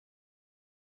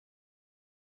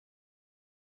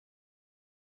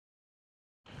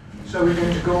So we're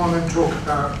going to go on and talk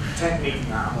about technique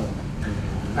now.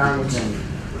 And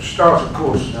we'll start, of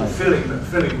course, with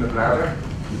filling the bladder.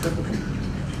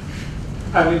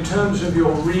 And in terms of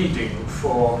your reading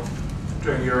for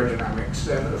doing urodynamics,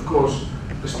 then of course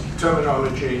the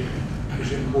terminology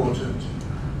is important.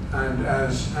 And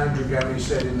as Andrew Gammy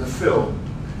said in the film,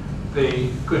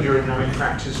 the good urodynamic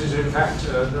practice is in fact,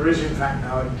 there is in fact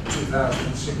now a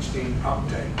 2016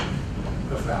 update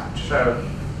of that. So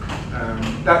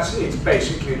it's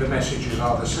basically the messages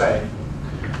are the same.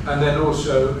 And then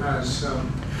also, as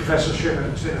Professor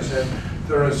Sinner said,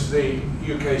 there is the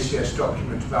UKCS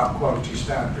document about quality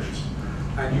standards.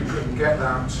 And you can get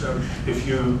that if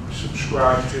you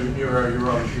subscribe to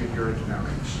Neurourology and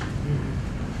Urodynamics.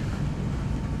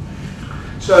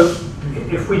 So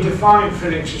if we define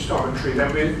filling cystometry,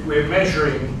 then we're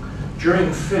measuring,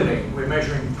 during filling, we're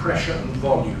measuring pressure and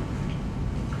volume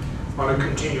on a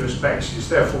continuous basis.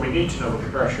 Therefore, we need to know what the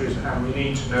pressure is, and we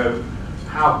need to know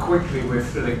how quickly we're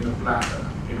filling the bladder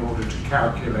in order to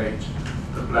calculate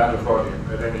the bladder volume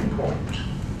at any point.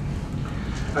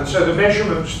 And so the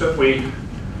measurements that we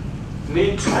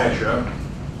need to measure,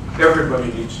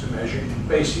 everybody needs to measure in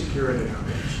basic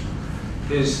urodynamics,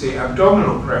 is the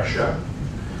abdominal pressure,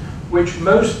 which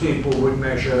most people would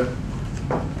measure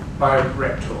by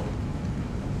rectal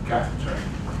catheter.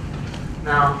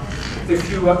 Now,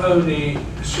 if you were only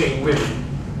seeing women,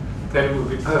 then it would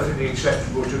be perfectly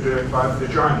acceptable to do it by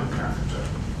vaginal catheter.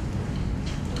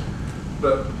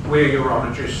 But we're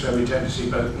urologists, so we tend to see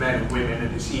both men and women,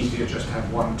 and it's easier just to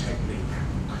have one technique.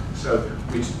 So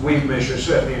we measure,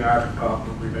 certainly in our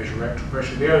department, we measure rectal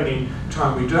pressure. The only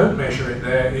time we don't measure it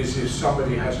there is if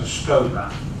somebody has a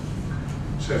stoma.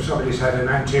 So if somebody's had an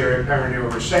anterior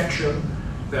perineal resection,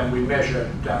 then we measure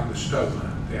down the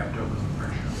stoma, the abdominal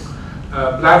pressure.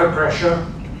 Bladder pressure,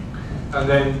 and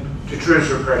then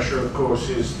detrusor pressure, of course,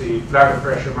 is the bladder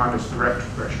pressure minus the rectal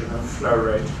pressure, and flow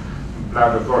rate and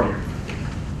bladder volume.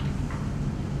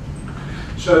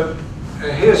 So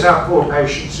here's our poor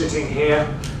patient sitting here.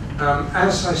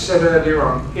 As I said earlier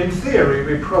on, in theory,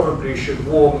 we probably should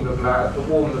warm the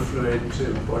fluid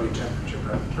to body temperature,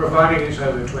 but providing it's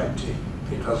over 20,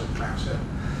 it doesn't matter.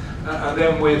 And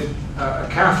then with a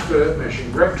catheter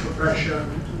measuring rectal pressure,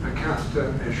 a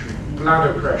catheter measuring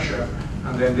bladder pressure,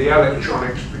 and then the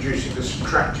electronics producing the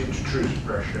subtracted detrusor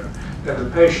pressure. Then the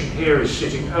patient here is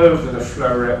sitting over the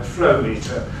flow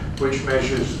meter, which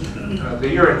measures the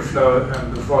urine flow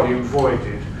and the volume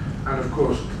voided. And of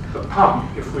course, the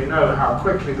pump, if we know how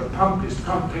quickly the pump is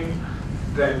pumping,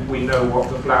 then we know what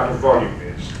the bladder volume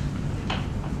is.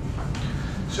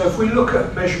 So if we look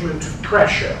at measurement of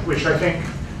pressure, which I think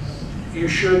you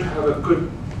should have a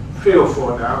good feel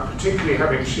for now, particularly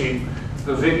having seen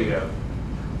the video,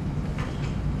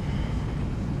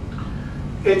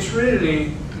 it's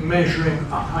really measuring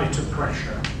a height of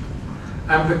pressure.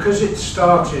 And because it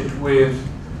started with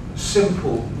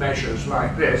simple measures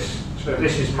like this, so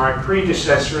this is my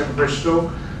predecessor in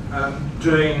Bristol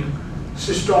doing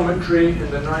cystometry in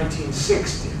the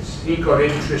 1960s. He got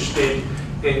interested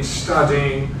in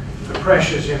studying the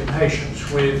pressures in patients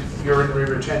with urinary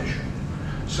retention.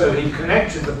 So he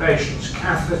connected the patient's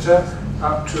catheter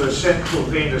up to a central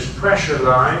venous pressure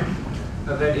line,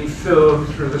 and then he filled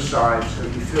through the side. So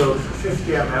he filled for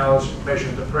 50 mLs,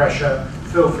 measured the pressure,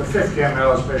 filled for 50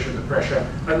 mLs, measured the pressure,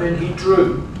 and then he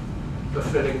drew the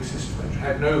filling system.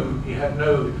 He had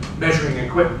no measuring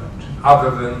equipment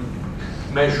other than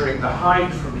measuring the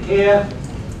height from here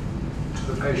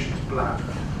to the patient's bladder,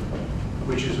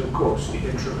 which is, of course, the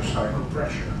intravesical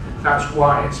pressure. That's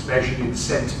why it's measured in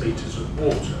centimeters of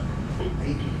water.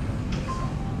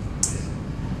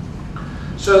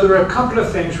 So there are a couple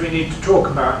of things we need to talk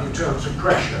about in terms of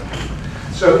pressure.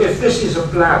 So if this is a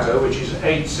bladder, which is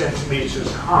 8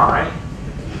 centimeters high,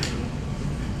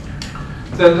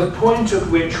 then the point at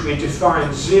which we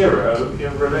define 0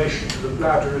 in relation to the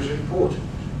bladder is important.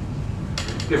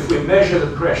 If we measure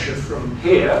the pressure from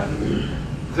here,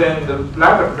 then the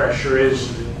bladder pressure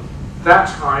is that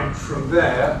height from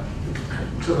there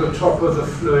to the top of the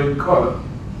fluid column,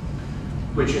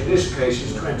 which in this case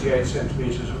is 28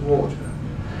 centimeters of water.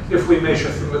 If we measure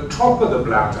from the top of the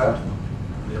bladder,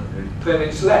 then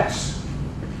it's less,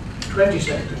 20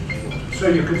 centimeters of water. So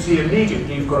you can see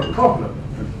immediately you've got a problem.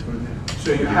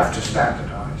 So you have to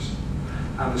standardize.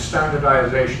 And the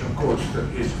standardization, of course, that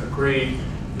is agreed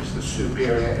is the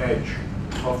superior edge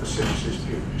of the symphysis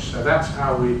pubis. So that's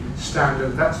how we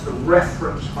that's the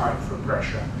reference height for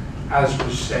pressure, as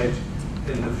was said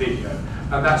in the video.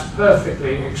 And that's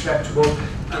perfectly acceptable,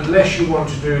 unless you want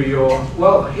to do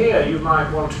well, here you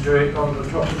might want to do it on the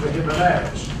top of the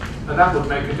Himalayas, and that would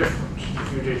make a difference. If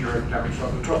if you did your academics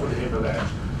on the top of the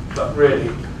Himalayas, but really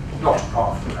not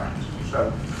apart from that.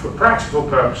 So for practical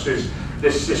purposes,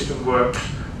 this system works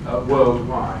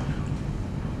worldwide.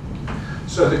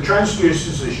 So the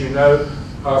transducers, as you know,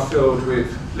 are filled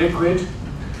with liquid,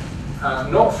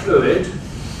 not fluid,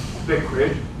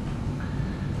 liquid,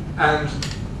 and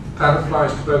that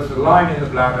applies to both the line in the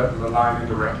bladder and the line in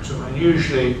the rectum, and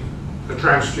usually the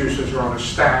transducers are on a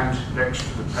stand next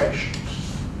to the patient.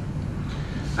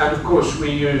 And of course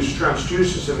we use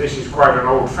transducers, and this is quite an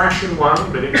old-fashioned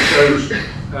one, but it shows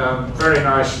very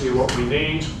nicely what we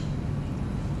need.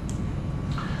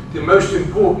 The most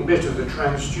important bit of the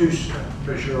transducer,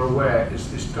 as you're aware, is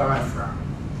this diaphragm.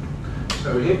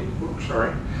 So here,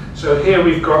 So here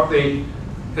we've got the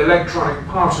electronic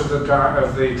part of the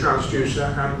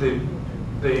transducer and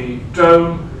the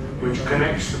dome, which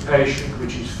connects the patient,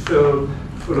 which is full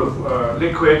of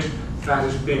liquid. That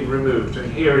has been removed,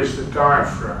 and here is the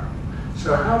diaphragm.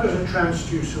 So how does a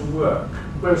transducer work?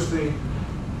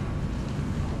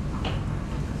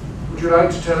 Would you like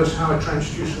to tell us how a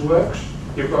transducer works?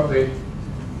 You've got the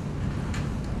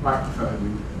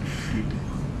microphone.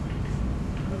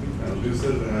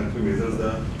 Transducer actually measures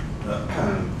the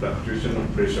fluctuation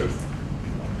of pressures.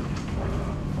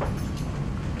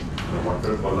 The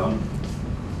water column.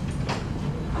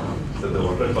 So the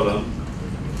water column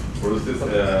produces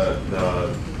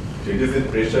the changes in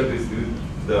pressure.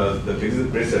 The changes in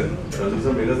pressure.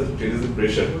 Transducer measures the changes in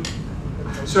pressure.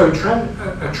 So a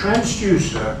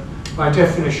transducer, by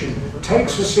definition,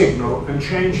 takes a signal and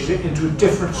changes it into a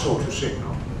different sort of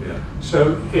signal. Yeah.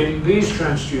 So in these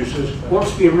transducers,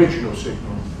 what's the original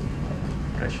signal?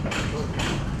 Pressure.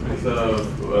 It's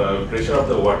the pressure of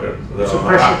the water. It's a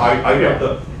pressure.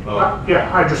 Yeah,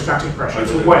 hydrostatic pressure.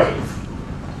 It's a wave.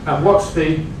 And what do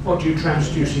you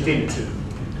transduce it into?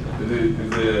 Into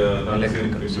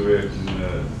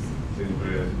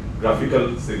a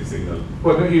graphical signal.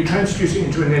 Well, you transduce it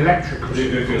into an electrical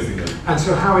signal. And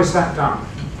so how is that done?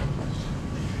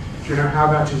 Do you know how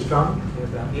that is done?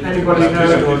 Anybody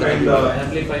know?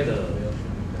 Amplify the.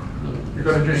 You've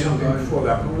got to do something before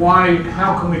that. But why?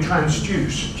 How can we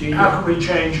transduce? How can we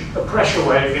change a pressure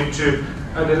wave into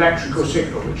an electrical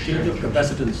signal? Change of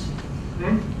capacitance.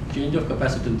 Change of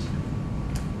capacitance.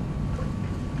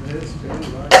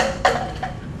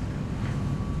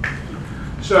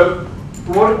 So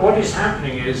what is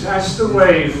happening is, as the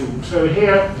wave, so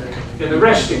here in the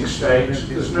resting state,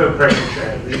 there's no pressure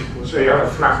change, so you have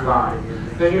a flat line.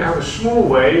 Then you have a small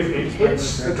wave, it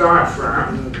hits the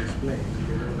diaphragm,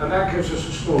 and that gives us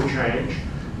a small change.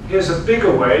 Here's a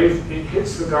bigger wave, it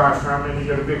hits the diaphragm, and you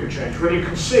get a bigger change. Well, you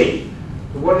can see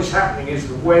that what is happening is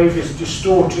the wave is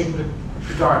distorting the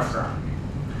diaphragm.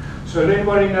 So does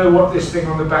anybody know what this thing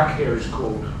on the back here is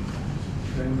called?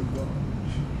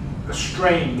 A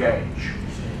strain gauge.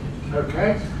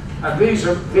 Okay? And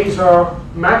these are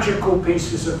magical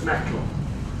pieces of metal.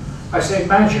 I say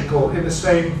magical in the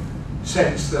same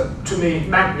sense that, to me,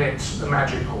 magnets are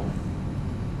magical.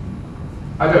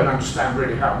 I don't understand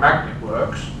really how a magnet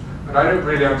works, and I don't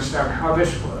really understand how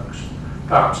this works.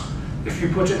 But if you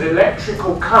put an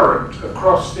electrical current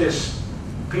across this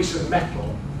piece of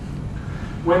metal,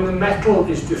 when the metal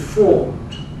is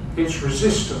deformed, its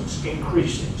resistance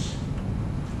increases.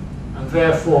 And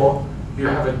therefore, you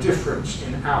have a difference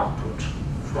in output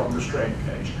from the strain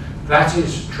gauge. That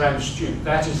is the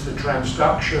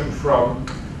transduction from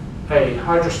a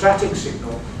hydrostatic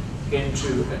signal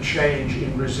into a change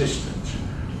in resistance,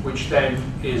 which then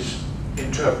is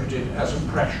interpreted as a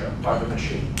pressure by the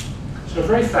machine. So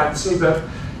very fancy, but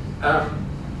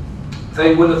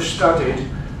they will have studied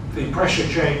the pressure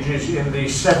changes in the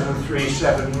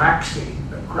 737 Maxi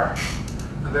that crashed.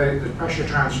 And the pressure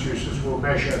transducers will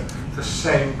measure the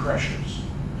same pressures,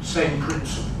 same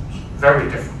principles, very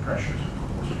different pressures, of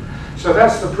course. So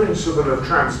that's the principle of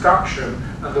transduction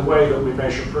and the way that we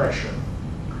measure pressure.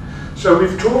 So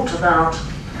we've talked about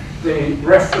the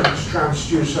reference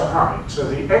transducer height. So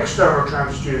the external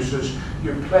transducers,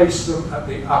 you place them at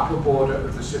the upper border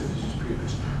of the symphysis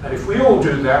pubis. And if we all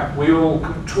do that, we all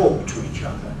can talk to each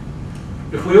other.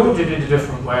 If we all did it a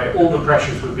different way, all the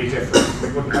pressures would be different.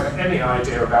 We wouldn't have any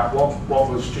idea about what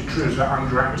was detrusor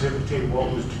underactivity, what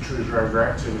was detrusor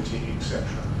overactivity, etc.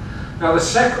 Now the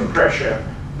second pressure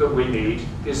that we need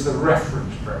is the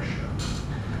reference pressure.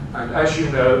 And as you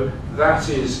know, that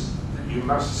is that you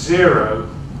must zero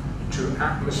to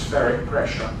atmospheric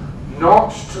pressure,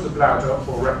 not to the bladder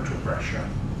or rectal pressure.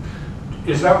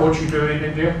 Is that what you do in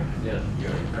India? Yeah.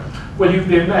 Well, you'd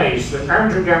be amazed that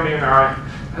Andrew Gammy and I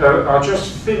are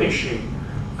just finishing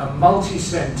a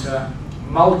multi-center,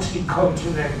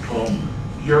 multi-continental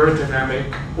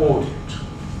urodynamic audit.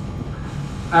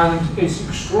 And it's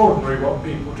extraordinary what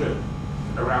people do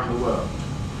around the world.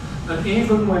 And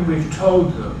even when we've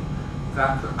told them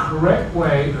that the correct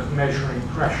way of measuring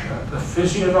pressure, the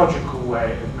physiological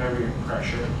way of measuring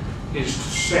pressure, is to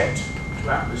set to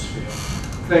atmosphere,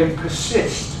 they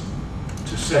persist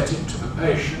to set it to the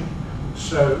patient,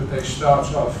 so they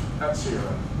start off at 0.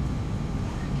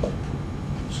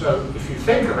 So if you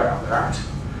think about that,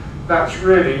 that's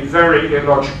really very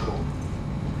illogical.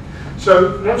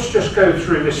 So let's just go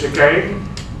through this again.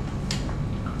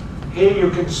 Here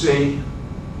you can see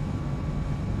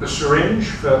the syringe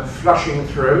for flushing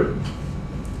through.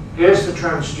 Here's the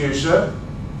transducer.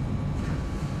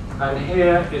 And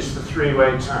here is the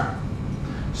 3-way tap.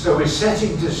 So we're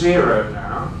setting to 0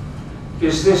 now.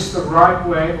 Is this the right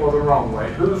way or the wrong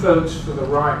way? Who votes for the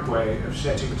right way of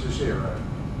setting to 0?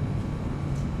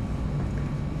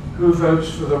 Who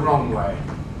votes for the wrong way?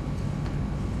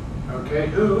 Okay,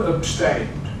 who abstained?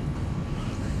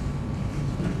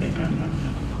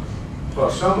 Well,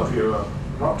 some of you are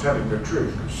not telling the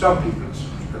truth, because some people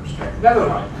abstained. Never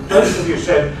mind. Most of you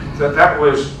said that that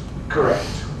was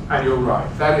correct, and you're right.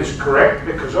 That is correct,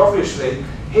 because obviously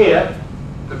here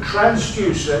the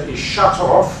transducer is shut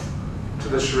off to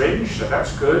the syringe, so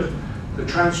that's good. The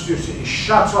transducer is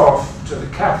shut off to the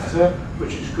catheter,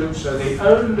 which is good. So the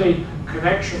only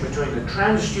connection between the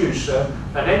transducer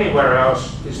and anywhere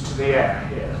else is to the air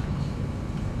here.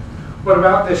 What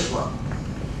about this one?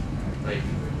 Right.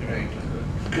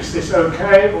 Is this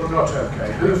okay or not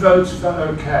okay? Who votes for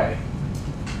okay?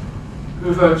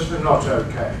 Who votes for not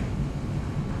okay?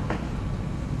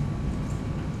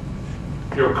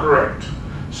 You're correct.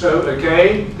 So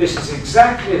again, this is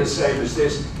exactly the same as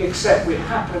this, except we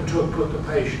happen to have put the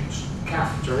patient's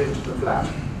catheter into the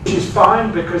bladder, which is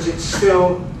fine because it's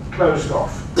still closed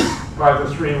off by the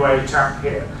 3-way tap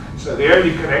here. So the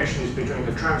only connection is between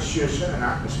the transducer and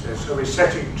atmosphere. So we're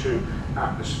setting to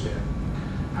atmosphere.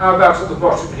 How about at the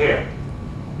bottom here?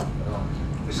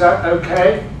 Is that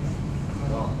okay?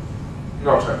 No.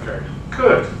 Not okay.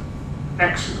 Good.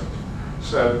 Excellent.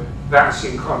 So that's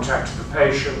in contact with the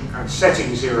patient, and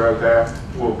setting 0 there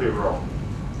will be wrong.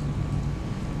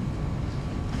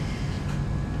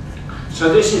 So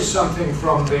this is something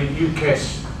from the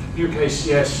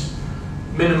UKCS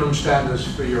minimum standards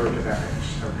for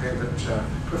urodynamics, okay, that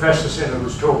Professor Sinner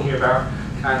was talking about,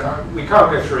 and we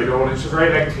can't go through it all, it's a very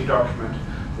lengthy document.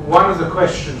 But one of the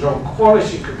questions on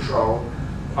quality control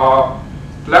are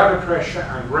bladder pressure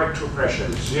and rectal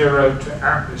pressure 0 to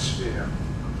atmosphere.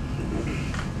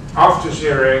 After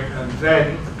zeroing and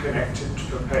then connected to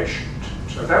the patient.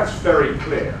 So that's very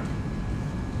clear.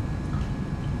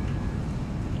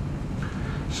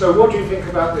 So what do you think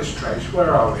about this trace? Where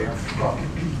are we? I've forgotten.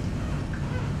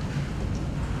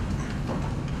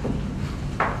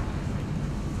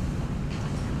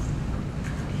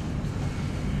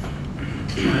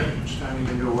 Standing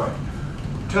in your way.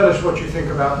 Tell us what you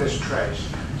think about this trace.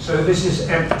 So this is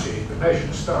empty. The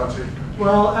patient started.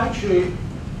 Well, actually,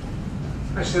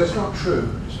 that's not true.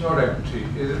 It's not empty.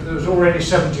 There's already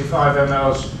 75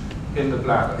 mLs in the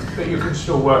bladder, but you can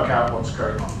still work out what's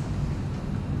going on.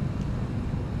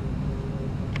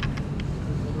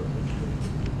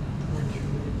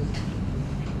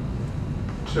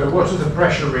 So what are the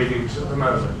pressure readings at the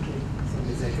moment?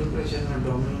 Residual pressure on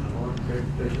abdomen or bed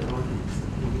pressure on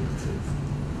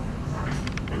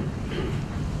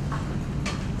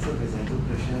so residual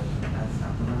pressure as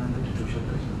abdomen and the tissue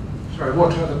pressure. Sorry,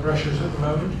 what are the pressures at the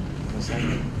moment?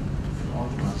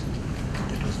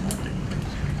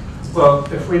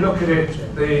 Well, if we look at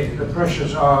it, the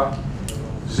pressures are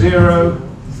 0,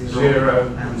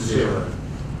 0, and 0.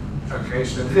 Okay,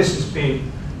 so this has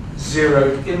been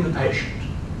zeroed in the patient.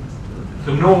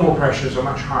 The normal pressures are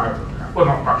much higher than that. Well,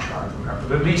 not much higher than that,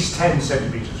 but at least 10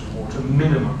 centimeters of water,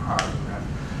 minimum higher than that.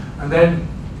 And then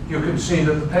you can see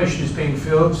that the patient is being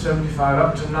filled 75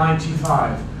 up to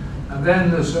 95. And then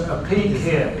there's a peak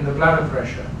here in the bladder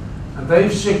pressure. And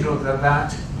they've signaled that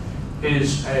that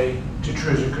is a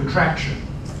detrusor contraction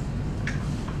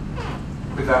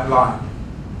with that line.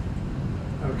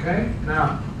 Okay,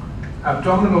 now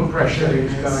abdominal pressure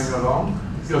is going along.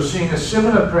 You're seeing a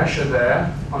similar pressure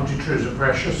there on detrusor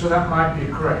pressure, so that might be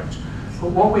correct.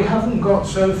 But what we haven't got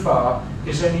so far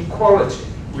is any quality.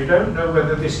 We don't know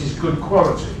whether this is good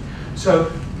quality. So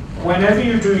whenever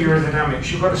you do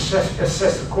urodynamics, you've got to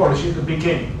assess the quality at the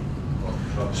beginning.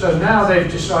 So now they've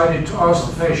decided to ask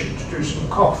the patient to do some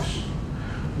coughs.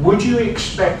 Would you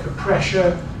expect the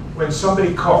pressure when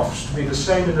somebody coughs to be the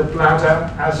same in the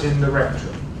bladder as in the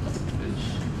rectum?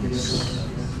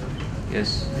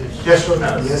 Yes. Yes or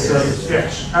no? Yes, sir.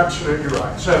 Yes, absolutely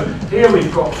right. So here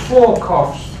we've got 4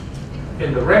 coughs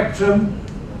in the rectum,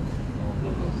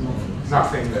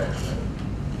 nothing there.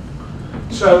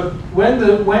 So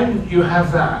when you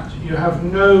have that, you have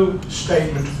no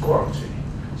statement of quality.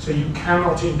 So you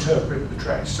cannot interpret the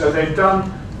trace. So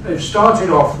they've started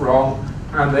off wrong,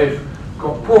 and they've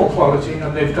got poor quality,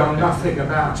 and they've done nothing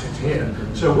about it here.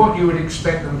 So what you would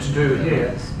expect them to do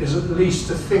here is at least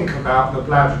to think about the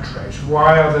bladder trace.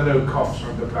 Why are there no coughs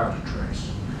on the bladder trace?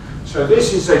 So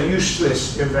this is a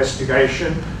useless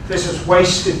investigation. This has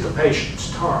wasted the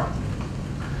patient's time.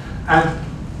 And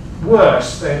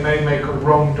worse, they may make a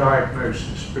wrong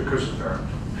diagnosis because of that.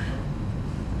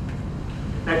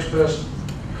 Next person.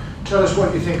 Tell us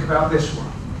what you think about this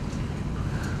one.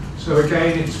 So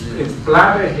again, it's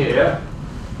bladder here,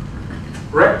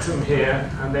 rectum here,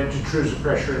 and then detrusor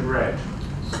pressure in red.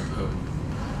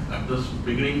 At this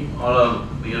beginning, all are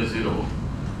near zero.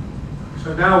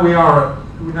 So now we are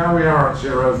at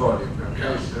zero volume. Okay,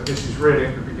 Yeah. so this is really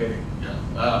at the beginning.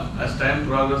 Yeah. As time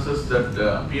progresses,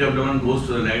 that P abdomen goes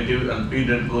to the negative and P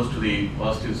net goes to the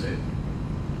positive side.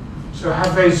 So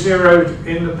have they zeroed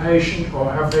in the patient,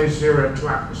 or have they zeroed to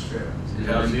atmosphere?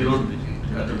 They have zero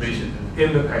at the patient.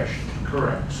 In the patient,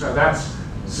 correct. So that's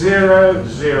 0,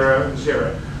 0,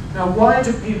 0. Now, why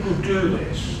do people do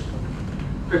this?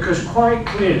 Because quite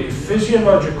clearly,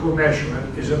 physiological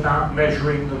measurement is about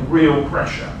measuring the real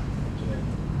pressure.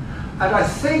 And I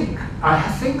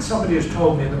think somebody has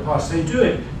told me in the past they do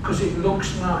it because it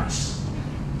looks nice.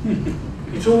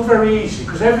 It's all very easy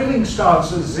because everything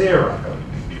starts at 0.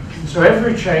 So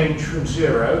every change from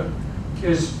 0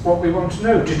 is what we want to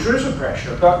know, detrusor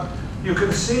pressure. But you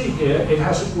can see here it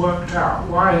hasn't worked out.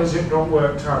 Why has it not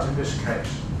worked out in this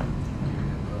case?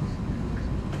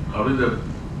 How did the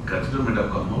catheter might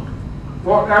have come out?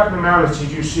 What abnormality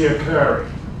do you see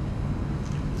occurring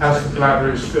as the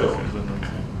bladder is filled?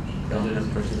 Abdominal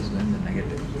pressure is going the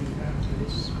negative.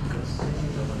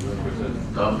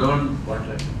 The abdomen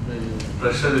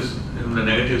pressure is in the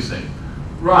negative side.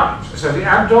 Right, so the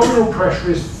abdominal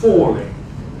pressure is falling.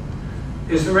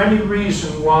 Is there any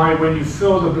reason why when you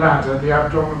fill the bladder, the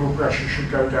abdominal pressure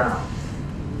should go down?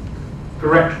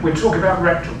 We're talking about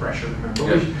rectal pressure, remember?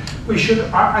 Yes. We should,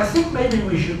 I think maybe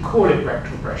we should call it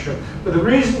rectal pressure, but the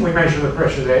reason we measure the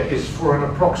pressure there is for an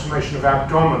approximation of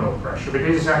abdominal pressure, but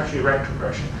it is actually rectal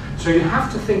pressure. So you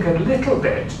have to think a little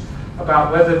bit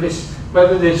about whether this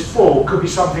fall could be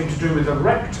something to do with the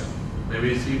rectum.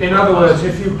 Maybe see. In other words,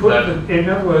 if you put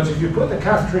the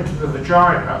catheter into the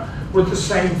vagina, would the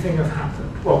same thing have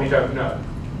happened? Well, we don't know.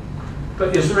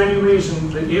 But is there any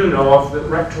reason that you know of that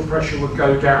rectal pressure would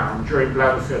go down during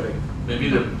bladder filling? Maybe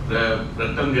the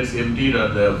rectum gets emptied or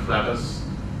the flatus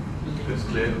gets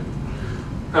clear.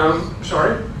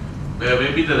 Sorry?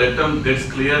 Maybe the rectum gets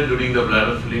clear during the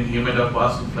bladder filling. He might have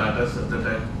passed the flatus at the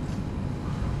time.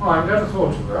 Oh, I've never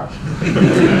thought of that.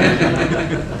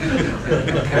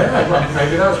 Okay, well,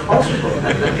 maybe that's possible.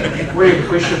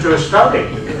 We should do a study.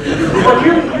 Well,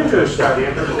 you do a study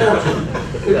in the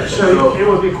quarter. So it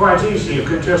would be quite easy. You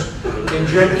could just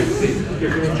inject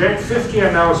 50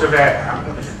 mLs of air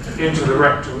into the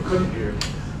rectum, couldn't you?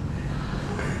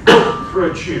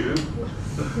 Through a tube,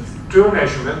 do a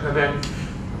measurement, and then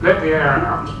let the air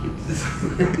out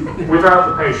without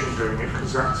the patient doing it,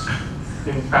 because that's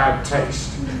in bad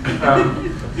taste.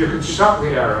 You can suck the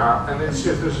air out and then see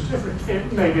if there's a difference.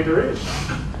 Maybe there is.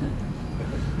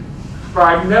 But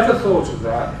I've never thought of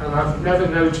that, and I've never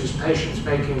noticed patients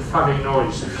making funny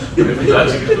noises during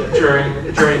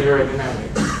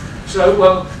urodynamics. So,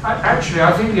 well, actually,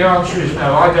 I think the answer is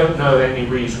no. I don't know any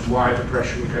reason why the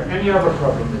pressure would go. Any other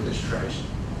problem with this trace?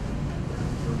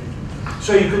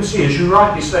 So you can see, as you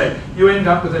rightly say, you end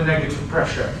up with a negative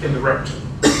pressure in the rectum.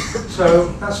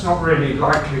 So that's not really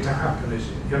likely to happen, is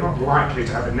it? You're not likely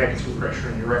to have a negative pressure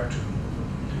in your rectum.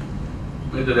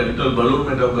 Maybe the rectal balloon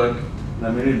might have got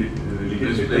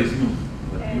Displaced.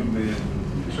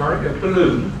 Sorry, a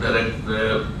balloon?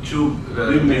 the tube,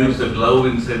 use the glove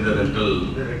inside the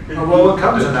rectal. Oh, well, we'll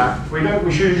come to that.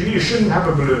 You shouldn't have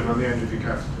a balloon on the end of your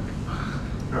catheter.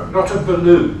 No, not a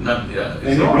balloon.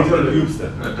 It's not a balloon.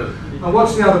 And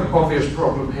what's the other obvious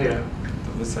problem here?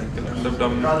 The cycle and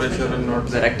abdominal pressure and not.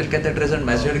 The rectal catheter isn't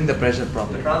measuring the pressure The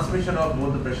properly. transmission of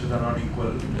both the pressures are not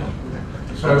equal.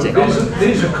 So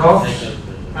these are coughs,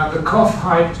 and the cough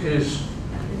height is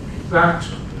that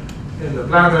in the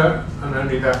bladder and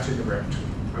only that in the rectum.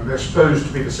 And they're supposed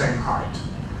to be the same height.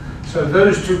 So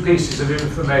those two pieces of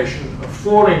information, a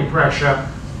falling pressure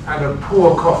and a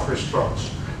poor cough response,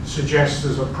 suggest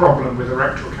there's a problem with the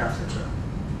rectal catheter,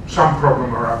 some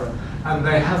problem or other, and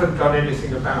they haven't done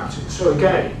anything about it. So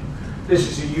again, this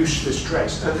is a useless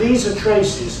trace. And these are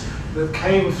traces that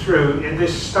came through in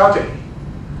this study.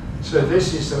 So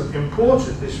this is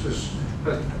important.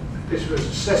 this was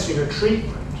assessing a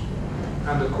treatment,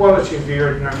 and the quality of the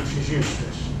urodynamics is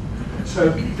useless. So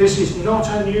this is not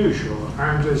unusual,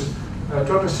 and as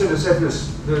Dr. Siller said,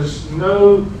 there's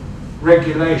no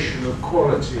regulation of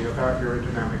quality about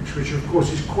urodynamics, which of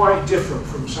course is quite different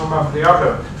from some of the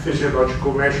other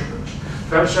physiological measurements.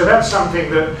 So that's something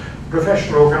that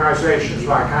professional organisations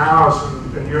like ours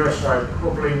and Urosite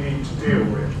probably need to deal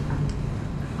with.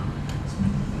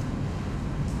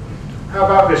 How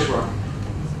about this one?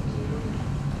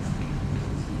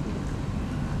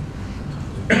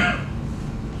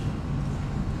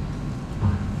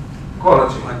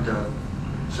 Quality.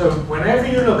 So whenever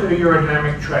you look at a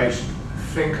urodynamic trace,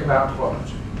 think about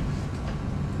quality.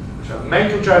 So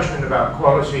make a judgment about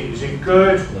quality. Is it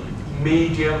good,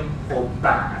 medium, or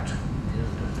bad?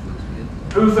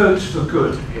 Who votes for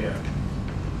good here?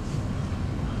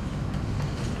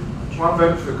 One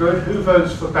vote for good. Who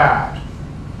votes for bad?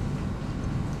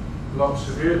 Lots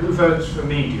of you. Who votes for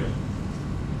medium?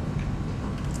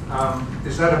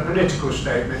 Is that a political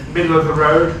statement? Middle of the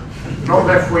road? Not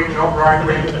left wing, not right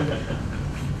wing?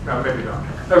 No, maybe not.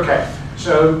 Okay,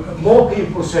 so more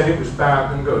people said it was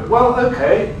bad than good. Well,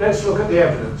 okay, let's look at the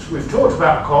evidence. We've talked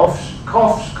about coughs.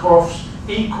 Coughs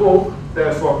equal,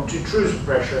 therefore, detrusor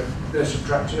pressure, they're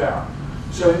subtracted out.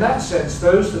 So in that sense,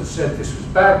 those that said this was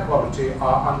bad quality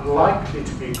are unlikely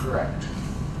to be correct.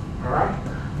 All right?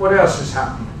 What else has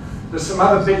happened? There's some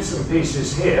other bits and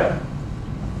pieces here.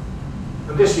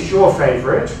 And this is your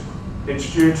favourite.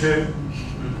 It's due to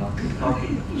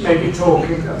maybe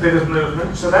talking, a bit of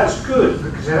movement. So that's good,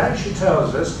 because it actually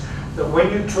tells us that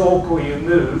when you talk or you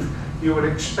move, you would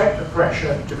expect the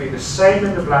pressure to be the same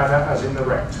in the bladder as in the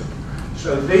rectum.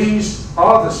 So these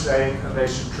are the same, and they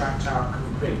subtract out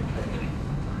completely.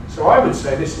 So I would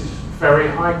say this is very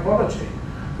high quality.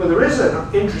 But there is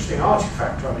an interesting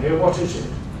artifact on here. What is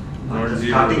it?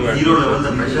 Starting zero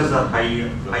level, the pressures are higher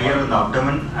in the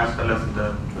abdomen as well as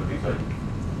the.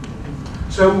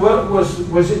 So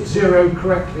was it zero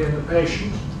correctly in the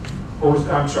patient? Or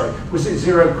was it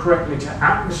zero correctly to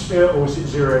atmosphere, or was it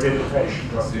zeroed in the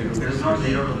patient? It is not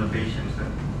zero to the patient,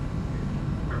 sir.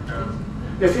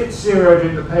 But, if it's zeroed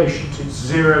in the patient, it's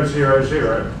 0, 0,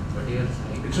 0.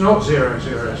 It's not 0,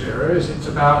 0, 0, is it? It's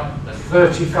about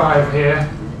 35 here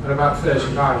and about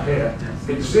 35 here.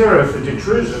 It's 0 for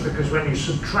detrusor, because when you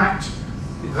subtract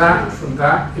that from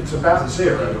that, it's about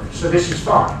 0. So this is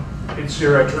fine. It's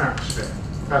 0 to atmosphere.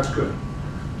 That's good.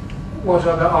 What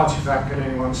other artifact can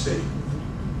anyone see?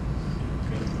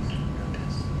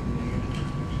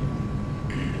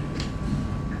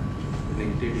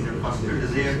 First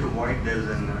desire to void, there's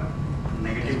a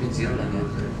negative zero.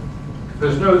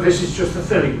 There's no, this is just a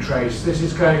filling trace. This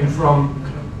is going from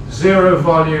 0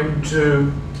 volume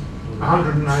to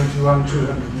 191,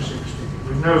 260,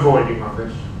 with no voiding on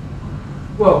this.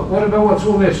 Well, what about what's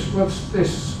all this? What's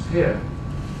this here?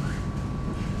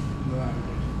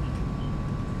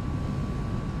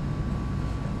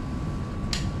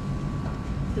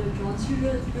 The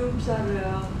transmural tubes are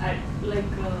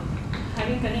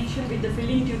having connection with the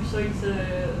filling tube, so it's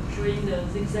showing the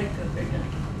zigzag pattern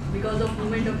because of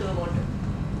movement of the water.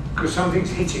 Because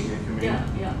something's hitting it, you mean?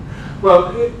 Yeah, yeah.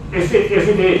 Well, if it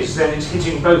is, then it's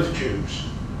hitting both tubes,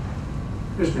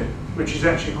 isn't it? Which is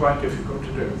actually quite difficult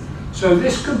to do. So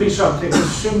this could be something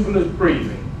as simple as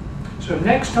breathing. So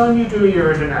next time you do a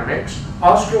urodynamics,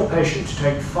 ask your patient to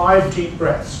take 5 deep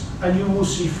breaths, and you will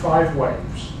see 5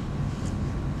 waves.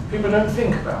 People don't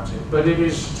think about it, but it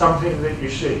is something that you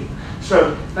see.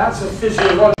 So that's a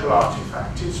physiological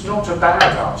artifact. It's not a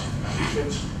bad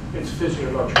artifact. It's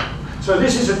physiological. So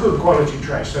this is a good quality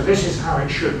trace. So this is how it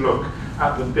should look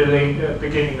at the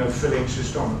beginning of filling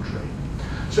cystometry.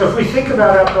 So if we think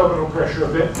about abdominal pressure a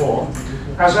bit more,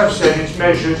 as I've said, it's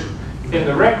measured in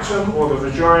the rectum or the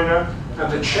vagina,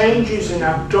 and the changes in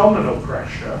abdominal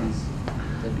pressure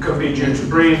can be due to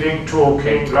breathing,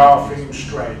 talking, laughing,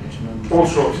 straining, all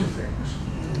sorts of things.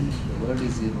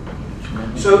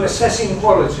 So assessing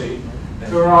quality,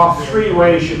 there are 3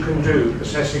 ways you can do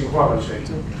assessing quality.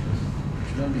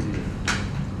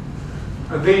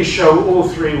 And these show all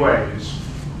 3 ways.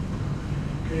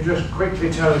 Can you just quickly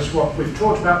tell us what we've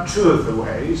talked about? 2 of the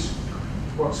ways.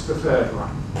 What's the 3rd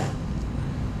one?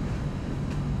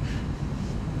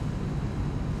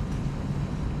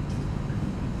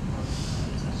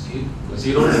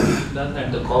 Zero done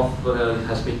and the cough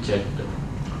has been checked.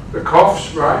 The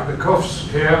coughs, right? The coughs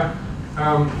here.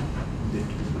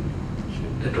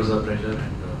 Detrusor pressure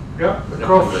and Yeah, the rectal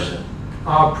coughs pressure.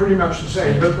 are pretty much the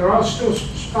same, but there are still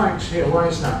spikes here. Why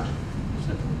is that?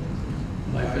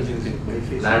 Bladder,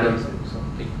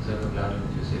 something, bladder,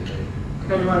 you say,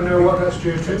 right? Anyone know what that's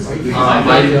due to?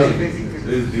 Bypassing.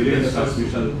 There is delay in the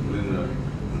transmission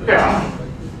within Yeah,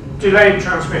 delayed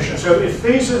transmission. So if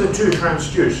these are the two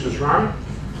transducers, right?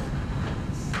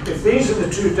 If these are the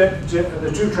two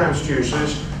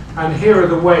transducers, and here are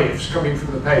the waves coming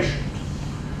from the patient,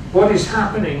 what is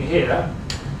happening here?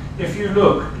 If you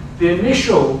look, the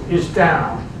initial is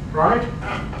down, right?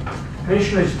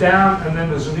 Initial is down, and then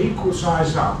there's an equal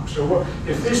size up. So what,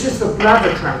 if this is the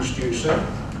bladder transducer,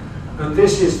 and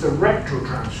this is the rectal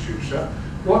transducer,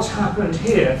 what's happened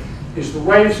here is the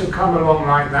waves have come along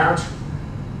like that,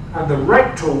 and the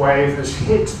rectal wave has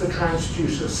hit the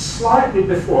transducer slightly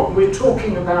before. We're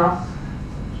talking about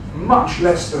much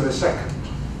less than a second.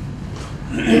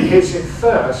 It hits it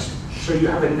first, so you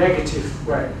have a negative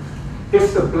wave.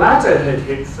 If the bladder had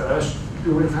hit first,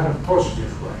 you would have had a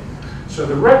positive wave. So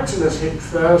the rectal has hit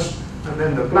first, and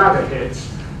then the bladder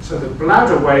hits. So the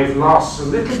bladder wave lasts a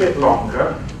little bit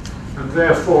longer, and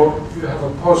therefore you have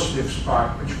a positive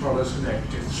spike which follows a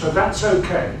negative. So that's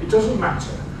okay. It doesn't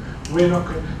matter. We're not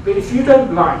going. But if you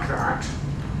don't like that,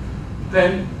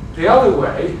 then the other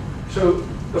way. So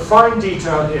the fine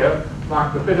detail here,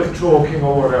 like the bit of talking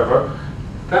or whatever,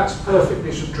 that's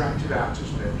perfectly subtracted out,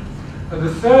 isn't it? And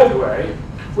the third way,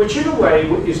 which in a way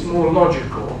is more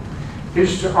logical,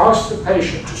 is to ask the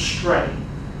patient to strain.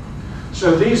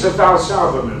 So these are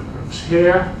Valsalva movements.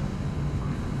 Here,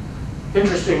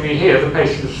 interestingly here, the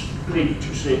patient has leaked,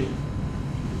 you see.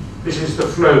 This is the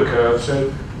flow curve.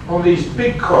 So on these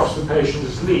big coughs, the patient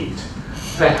has leaked.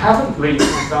 They haven't leaked in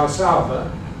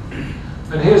Valsalva.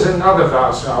 And here's another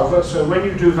Valsalva. So when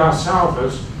you do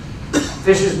Valsalvas,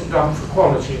 this isn't done for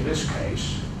quality in this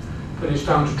case, but it's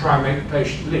done to try and make the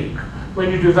patient leak.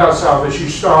 When you do Valsalvas, you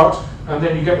start, and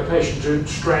then you get the patient to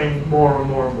strain more and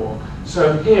more and more.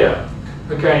 So here,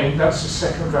 again, that's the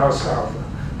second Valsalva,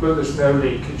 but there's no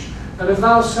leakage. And a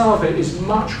Valsalva is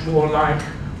much more like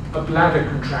a bladder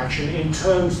contraction in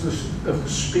terms of the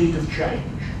speed of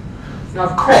change.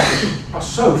 Now, coughs are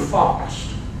so fast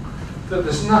that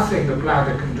there's nothing the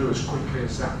bladder can do as quickly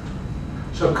as that.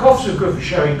 So coughs are good for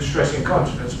showing stress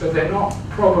incontinence, but they're not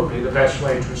probably the best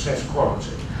way to assess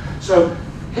quality. So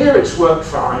here it's worked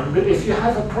fine, but if you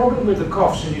have a problem with the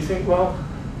coughs and you think, well,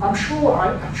 I'm sure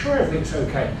everything's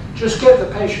okay, just get the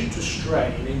patient to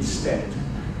strain instead.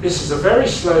 This is a very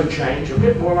slow change, a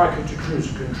bit more like a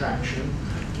detrusor contraction,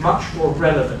 much more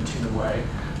relevant in a way.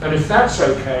 And if that's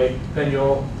okay, then you're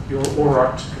all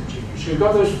right to continue. So you've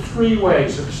got those three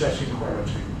ways of assessing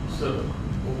quality. So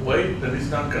why that is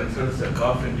not considered as a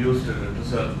cough-induced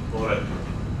detrusor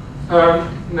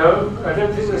overactivity? No, I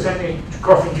don't think there's any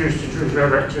cough-induced detrusor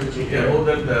overactivity here. Yeah,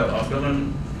 that the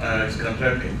abdomen is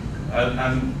contracting,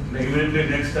 and immediately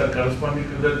next corresponding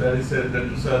to that there is a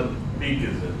detrusor peak,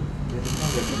 is it?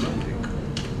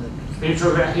 Are you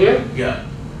talking about here? Yeah,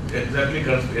 exactly,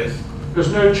 yes.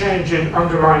 There's no change in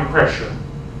underlying pressure.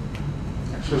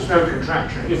 So there's no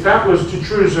contraction. If that was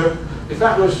detrusor, if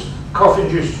that was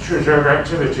cough-induced detrusor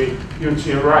overactivity, you'd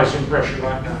see a rise in pressure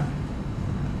like that.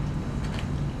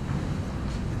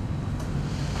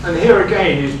 And here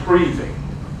again is breathing.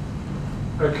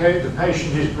 Okay, the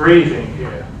patient is breathing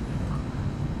here.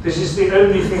 This is the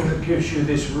only thing that gives you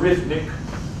this rhythmic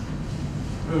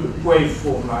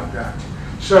waveform like that.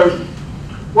 So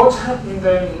what's happening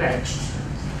then next?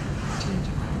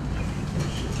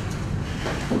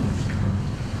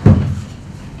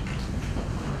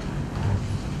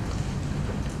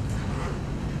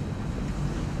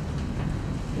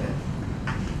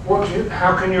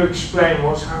 How can you explain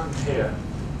what's happened here?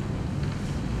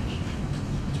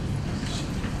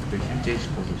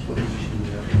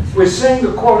 We're saying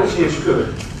the quality is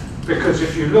good because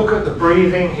if you look at the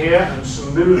breathing here and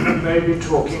some movement, maybe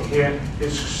talking here,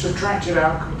 it's subtracted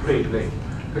out completely.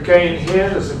 Again, here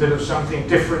there's a bit of something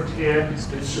different here, it's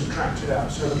subtracted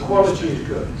out. So the quality is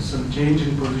good. Some change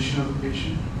in position of the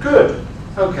patient? Good.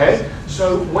 Okay.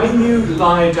 So when you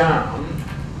lie down,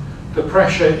 the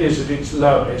pressure is at its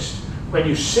lowest. When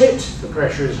you sit, the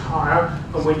pressure is higher,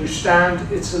 and when you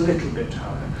stand, it's a little bit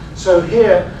higher. So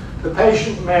here, the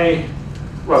patient may,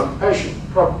 well, the patient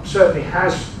certainly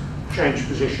has changed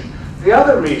position. The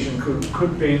other reason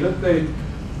could be that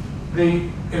the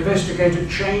investigator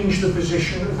changed the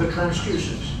position of the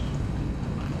transducers.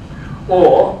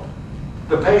 Or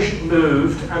the patient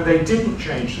moved and they didn't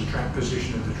change the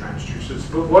position of the transducers.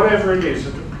 But whatever it is,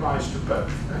 it applies to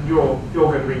both. And you're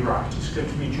going to be right. It's going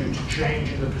to be due to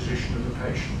change in the position of the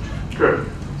patient. Good.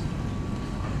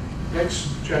 Next,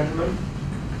 gentlemen.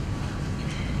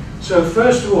 So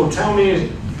first of all, tell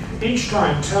me, each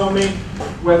time, tell me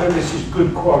whether this is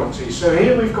good quality. So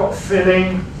here we've got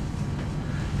filling.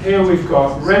 Here we've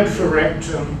got red for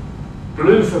rectum,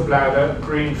 blue for bladder,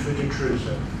 green for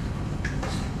detrusor.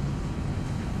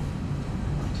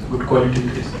 Good quality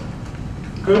trace.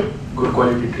 Good? Good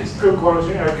quality trace. Good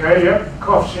quality, okay, yeah.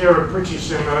 Coughs here are pretty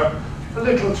similar. A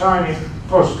little tiny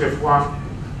positive one,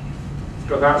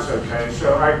 but that's okay.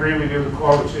 So I agree with you, the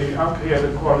quality. Up here,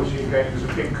 the quality again, there's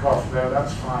a big cough there,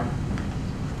 that's fine.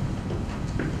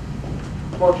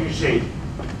 What do you see?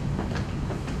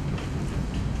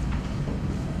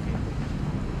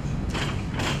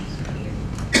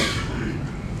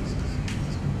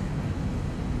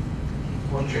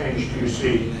 What change do you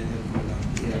see?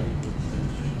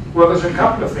 Well, there's a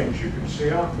couple of things you can see,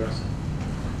 aren't there?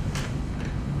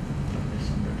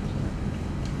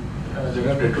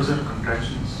 There are retrocessor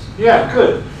contractions. Yeah,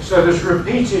 good. So there's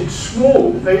repeated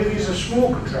small, these are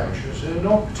small contractions, they're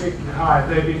not particularly high,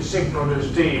 they've been signaled as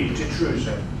D,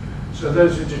 detrusor. So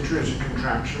those are detrusor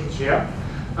contractions, yeah?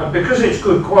 And because it's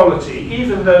good quality,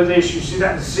 even though this, you see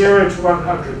that's 0 to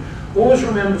 100, always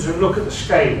remember to look at the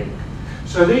scaling.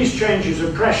 So these changes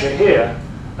of pressure here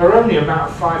are only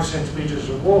about 5 centimeters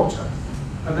of water,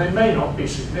 and they may not be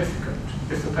significant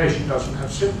if the patient doesn't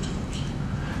have symptoms.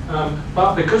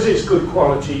 But because it's good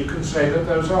quality, you can say that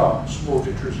those are small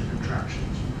detrusor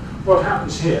contractions. What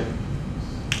happens here?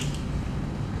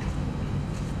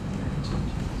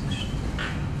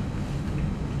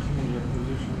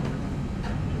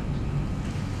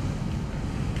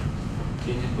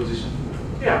 Change in position.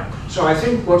 Yeah, so I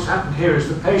think what's happened here is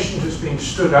the patient has been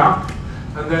stood up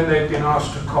and then they've been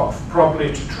asked to cough,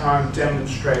 probably to try and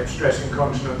demonstrate stress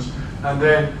incontinence, and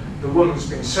then the woman's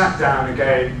been sat down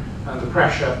again and the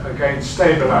pressure again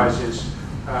stabilizes.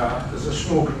 There's a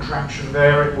small contraction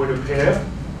there, it would appear.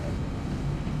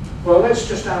 Well, let's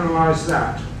just analyze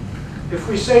that. If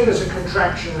we say there's a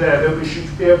contraction there, then we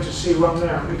should be able to see one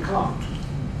there, and we can't.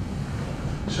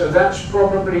 So that's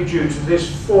probably due to this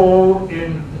fall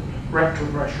in rectal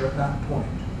pressure at that point.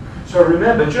 So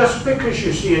remember, just because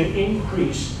you see an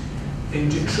increase in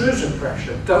detrusor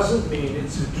pressure doesn't mean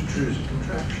it's a detrusor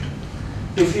contraction.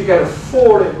 If you get a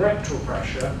fall in rectal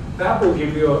pressure, that will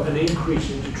give you an increase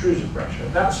in detrusor pressure.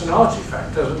 That's an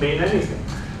artifact, doesn't mean anything.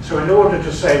 So in order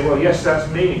to say, well, yes, that's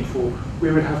meaningful,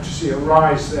 we would have to see a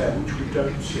rise there, which we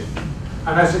don't see.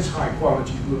 And as it's high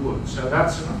quality, we would. So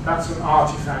that's an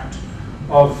artifact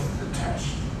of the test.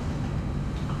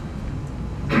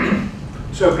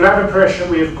 So bladder pressure,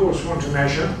 we of course want to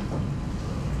measure.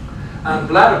 And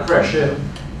bladder pressure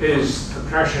is the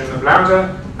pressure in the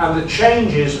bladder, and the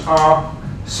changes are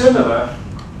similar,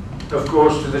 of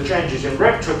course, to the changes in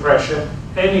rectal pressure.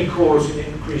 Any cause in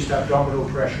increased abdominal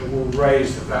pressure will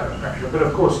raise the bladder pressure. But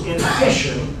of course, in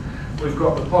addition, we've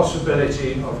got the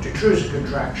possibility of detrusor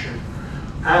contraction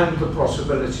and the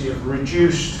possibility of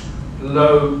reduced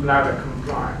low bladder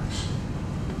compliance.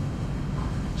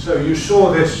 So you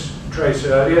saw this trace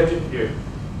earlier, didn't you?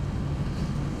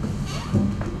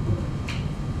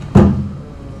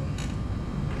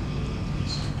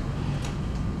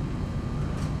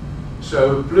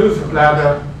 So blue for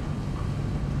bladder,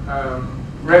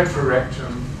 red for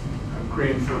rectum, and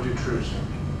green for detrusor.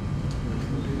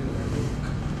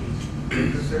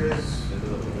 Detrusor is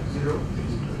 0.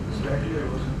 Slightly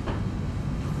erosion.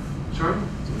 Sorry?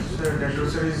 Sir,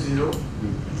 detrusor is 0.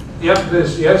 Yep,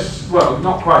 there's, yes, well,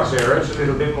 not quite 0, it's a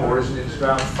little bit more, isn't it? It's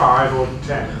about 5 or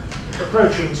 10.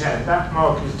 Approaching 10. That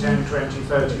mark is 10, 20,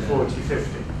 30, 40,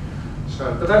 50.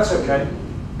 So, but that's okay.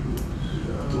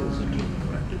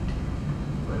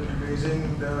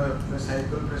 Raising the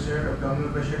cycle pressure,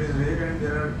 abdominal pressure is raised, and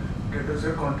there are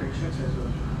detrusor contractions as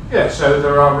well. Yeah, so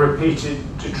there are repeated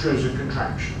detrusor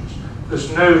contractions.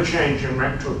 There's no change in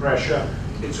rectal pressure.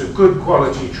 It's a good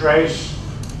quality trace.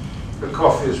 The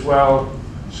cough is well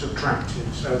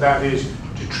subtracted. So that is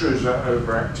detrusor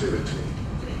overactivity.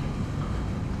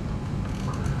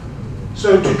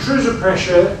 So detrusor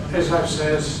pressure, as I've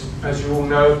said, as you all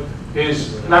know,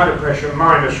 is bladder pressure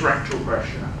minus rectal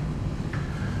pressure.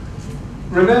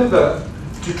 Remember,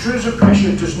 detrusor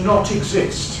pressure does not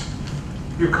exist.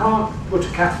 You can't put a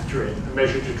catheter in and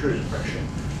measure detrusor pressure.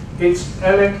 It's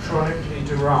electronically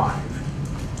derived.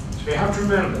 So you have to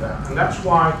remember that. And that's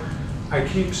why I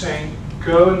keep saying,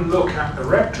 go and look at the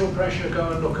rectal pressure,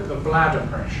 go and look at the bladder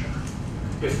pressure.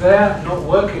 If they're not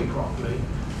working properly,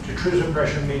 detrusor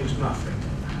pressure means nothing.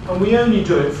 And we only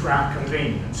do it for our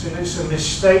convenience. And it's a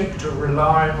mistake to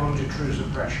rely on detrusor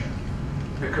pressure,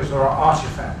 because there are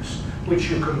artifacts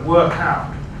which you can work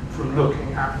out from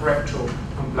looking at rectal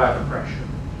and bladder pressure.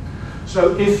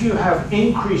 So if you have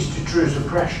increased detrusor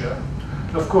pressure,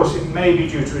 of course it may be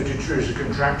due to a detrusor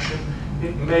contraction,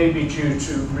 it may be due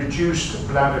to reduced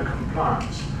bladder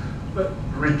compliance, but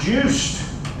reduced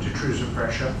detrusor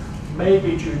pressure may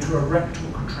be due to a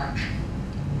rectal contraction.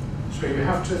 So you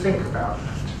have to think about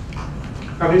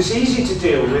that. And it's easy to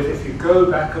deal with if you go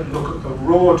back and look at the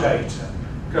raw data.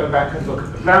 Go back and look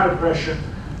at the bladder pressure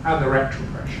and the rectal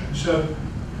pressure. So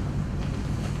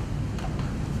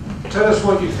tell us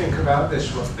what you think about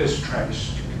this one, this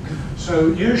trace. So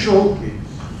usual,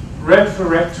 red for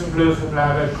rectum, blue for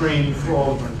bladder, green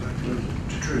for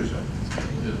detrusor.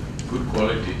 Good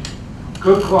quality.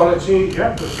 Good quality,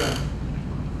 yep, there's a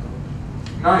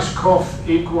nice cough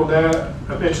equal there,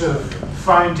 a bit of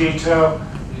fine detail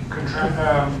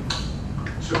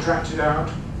subtracted out.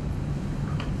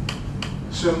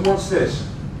 So what's this?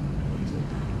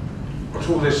 What's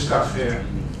all this stuff here?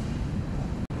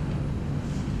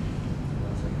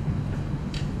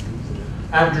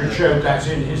 Andrew showed that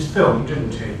in his film,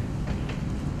 didn't he?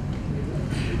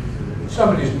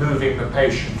 Somebody's moving the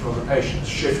patient, or the patient's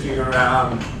shifting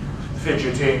around,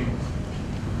 fidgeting.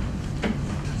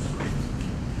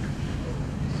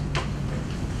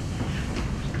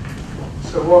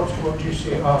 So what do you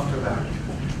see after that?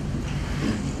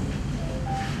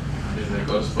 There's a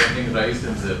corresponding rise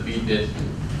in the P dead.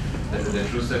 There's a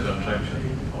detrusor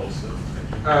contraction also.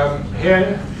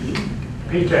 Here,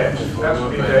 P dead. That's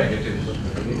Followed P by dead.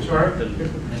 negative. Sorry?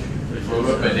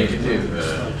 Followed by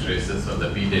negative traces on the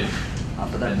P dead.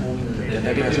 After that, The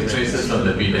negative traces on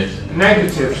the P dead.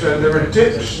 Negative, so there are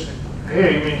dips here,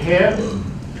 you mean here?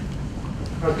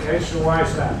 Okay, so why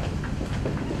is that?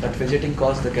 that fidgeting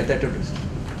caused the catheter to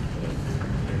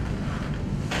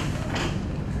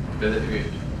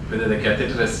Whether the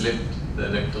catheter has slipped the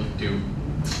rectal tube.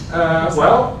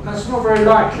 Well, that's not very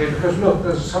likely because look,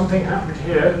 there's something happened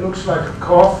here. It looks like a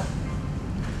cough,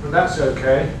 but that's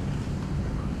okay.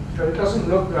 So it doesn't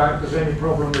look like there's any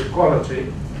problem with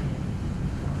quality.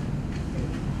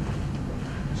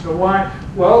 So why?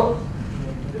 Well,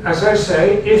 as I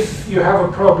say, if you have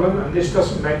a problem and this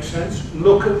doesn't make sense,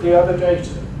 look at the other data.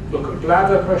 Look at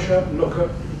bladder pressure, look at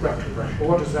rectal pressure.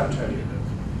 What does that tell you?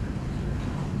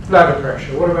 Bladder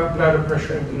pressure. What about bladder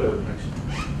pressure in blue?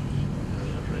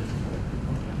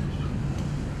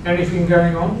 Anything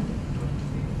going on?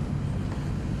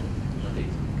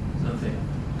 Nothing.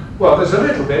 Well, there's a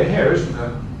little bit here, isn't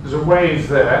there? There's a wave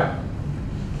there,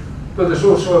 but there's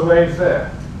also a wave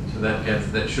there. So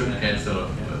that should cancel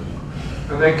off.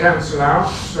 And they cancel out,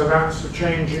 so that's a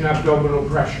change in abdominal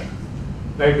pressure.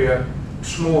 Maybe a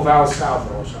small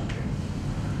valsalva or something.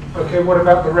 Okay, what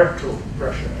about the rectal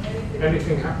pressure?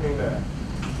 Anything happening there?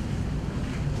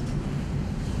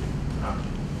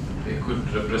 They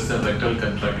could represent rectal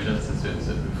contractions as we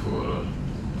said before. Or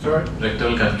Sorry?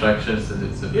 rectal contractions as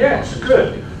it said Yes, before.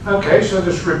 good. Okay, so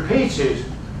there's repeated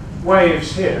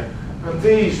waves here. And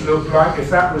these look like, if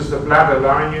that was the bladder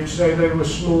line, you'd say they were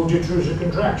small detrusor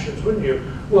contractions, wouldn't you?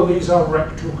 Well, these are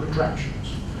rectal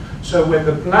contractions. So when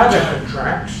the bladder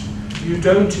contracts, you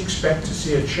don't expect to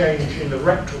see a change in the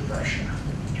rectal pressure.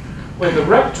 When the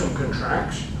rectum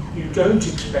contracts, you don't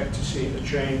expect to see a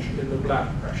change in the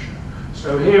bladder pressure.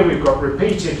 So here we've got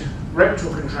repeated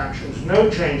rectal contractions, no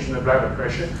change in the bladder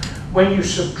pressure. When you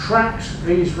subtract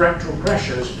these rectal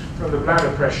pressures from the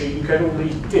bladder pressure, you get all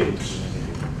these dips.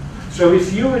 So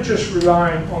if you were just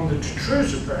relying on the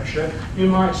detrusor pressure, you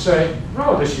might say,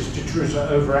 oh, this is detrusor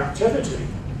overactivity.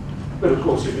 But of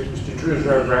course, if it was detrusor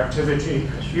overactivity,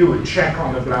 you would check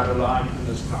on the bladder line and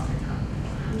there's nothing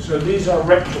happening. So these are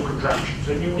rectal contractions,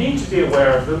 and you need to be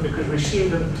aware of them because we see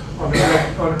them on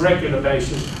a regular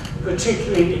basis,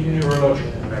 particularly in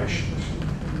neurological patients.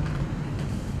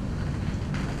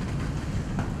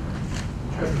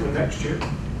 Gentleman next to you.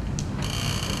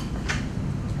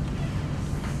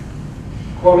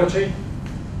 Quality?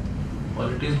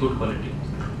 Quality is good quality.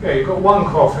 Yeah, you've got one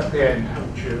cough at the end,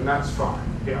 haven't you? And that's fine.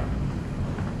 Yeah.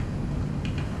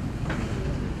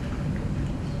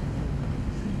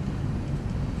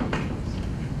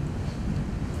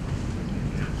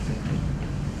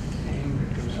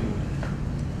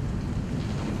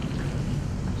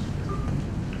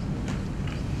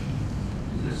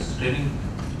 This training.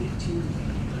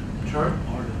 Sorry?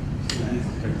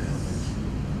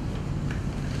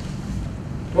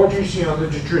 What do you see on the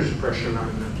detrusor pressure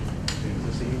line then?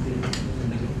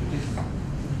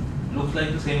 Looks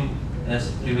like the same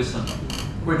as previous one.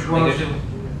 Which one?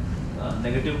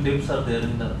 Negative dips are there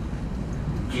in the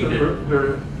So there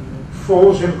are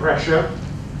falls in pressure.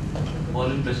 fall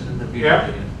in pressure in the P Yeah.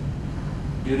 area.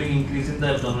 During increase in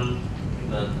the abdominal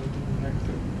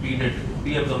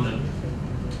P abdominal.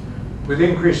 With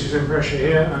increases in pressure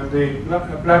here and the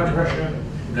bladder pressure.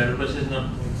 Bladder pressure is not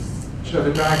So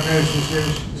the diagnosis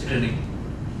is steady.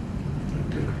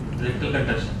 Rectal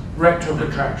contraction. rectal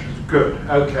contractions. Good.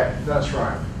 Okay, that's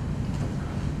right.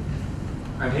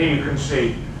 And here you can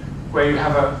see where you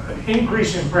have an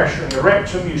increase in pressure in the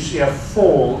rectum, you see a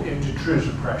fall in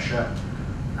detrusor pressure.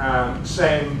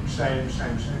 Same.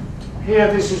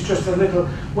 Here, this is just a little,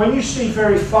 when you see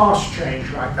very fast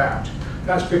change like that,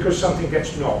 that's because something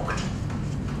gets knocked.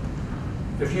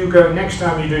 If you go, next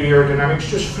time you do urodynamics,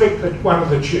 just flick one of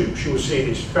the tubes, you will see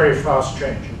these very fast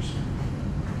changes.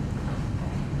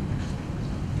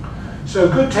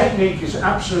 So good technique is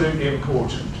absolutely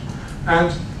important.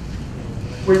 And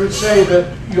we would say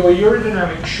that your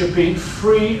urodynamics should be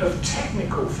free of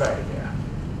technical failure.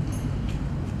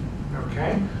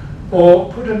 Okay?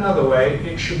 Or put another way,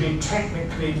 it should be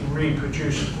technically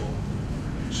reproducible.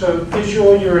 So is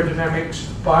your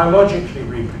urodynamics biologically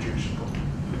reproducible?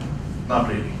 Not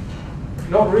really.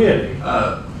 Not really?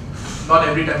 Not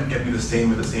every time can be the same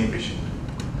with the same patient.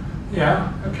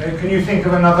 Yeah, okay. Can you think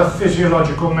of another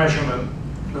physiological measurement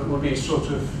that would be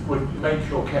would make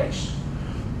your case?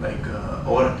 Like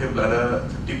overactive bladder,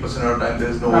 50% of the time there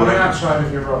is no I mean, overactive. outside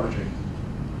of urology.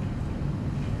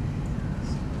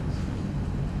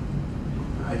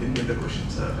 I didn't get the question,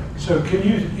 sir. So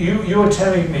can you're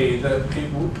telling me that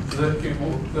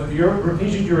your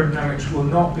repeated urodynamics will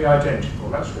not be identical?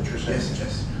 That's what you're saying.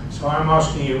 Yes. So I'm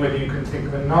asking you whether you can think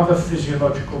of another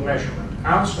physiological measurement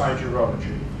outside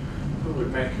urology that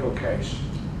would make your case.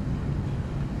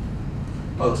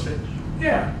 Pulse rate.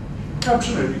 Yeah,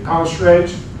 absolutely. Pulse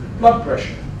rate, blood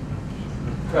pressure.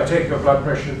 If I take your blood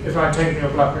pressure, if I take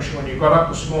your blood pressure when you got up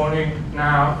this morning,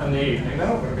 now, and the evening, they're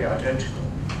not going to be identical.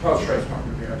 Pulse rate's not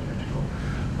going to be identical.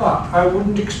 But I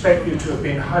wouldn't expect you to have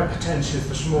been hypertensive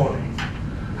this morning,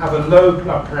 have a low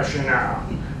blood pressure now,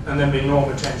 and then be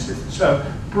normotensive. So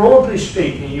broadly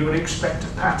speaking, you would expect a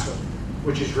pattern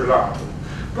which is reliable.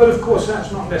 But of course,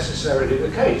 that's not necessarily the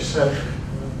case. So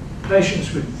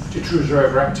patients with detrusor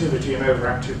overactivity and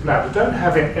overactive bladder don't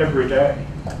have it every day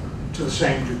to the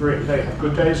same degree. They have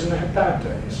good days and they have bad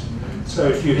days. So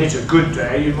if you hit a good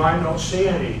day, you might not see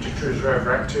any detrusor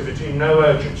overactivity, no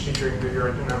urgency during the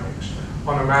urodynamics.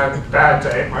 On a bad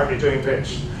day, it might be doing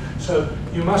this. So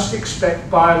you must expect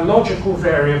biological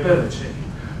variability,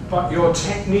 but your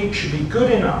technique should be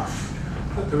good enough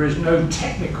that there is no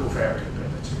technical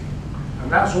variability. And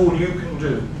that's all you can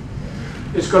do.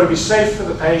 It's got to be safe for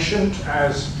the patient,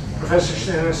 as Professor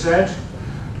Sinner said.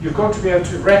 You've got to be able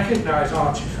to recognize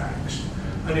artifacts.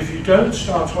 And if you don't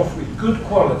start off with good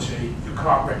quality, you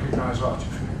can't recognize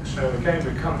artifacts. So again,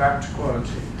 we come back to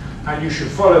quality. And you should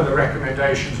follow the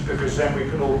recommendations, because then we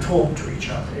can all talk to each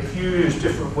other. If you use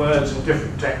different words and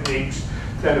different techniques,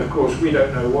 then of course we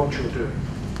don't know what you're doing.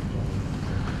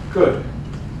 Good.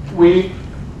 We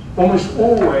almost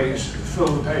always fill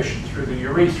the patient through the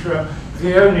urethra.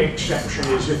 The only exception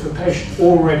is if the patient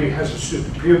already has a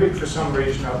suprapubic for some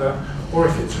reason or other, or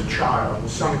if it's a child.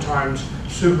 Sometimes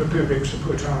suprapubics are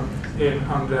put in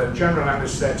under general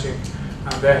anesthetic,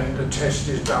 and then the test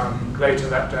is done later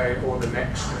that day or the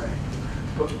next day.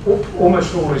 But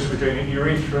almost always we're doing it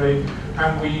urethrially,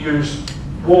 and we use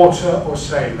water or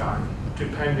saline,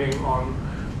 depending on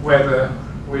whether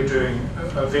we're doing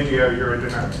a video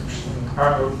urodynamics,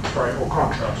 or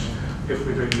contrast, if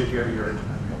we're doing video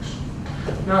urodynamics.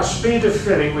 Now, speed of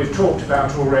filling we've talked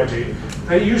about already.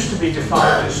 They used to be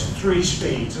defined as 3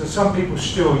 speeds, and some people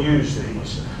still use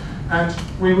these. And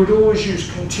we would always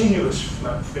use continuous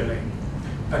filling.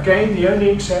 Again, the only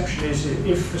exception is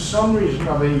if for some reason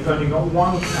or other you've only got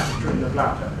one catheter in the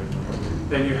bladder,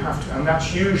 then you have to, and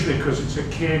that's usually because it's a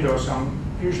kid or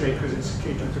usually because it's a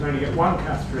kid, you can only get one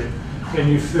catheter in, then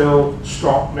you fill,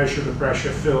 stop, measure the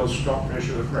pressure, fill, stop,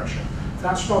 measure the pressure.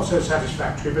 That's not so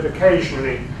satisfactory, but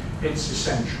occasionally it's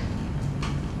essential.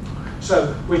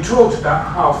 So we talked about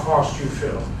how fast you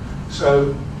fill.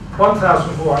 So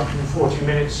 1,440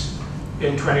 minutes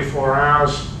in 24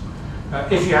 hours.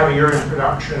 If you have a urine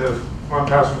production of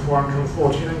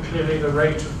 1,440, then clearly the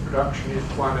rate of production is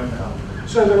 1 ml.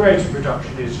 So the rate of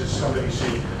production is, as somebody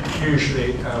said,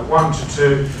 usually 1 to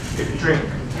 2. If you drink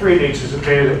 3 litres of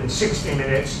beer in 60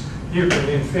 minutes, you can,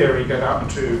 in theory, get up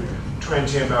to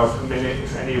 20 ml per minute.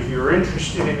 If any of you are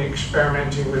interested in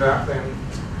experimenting with that, then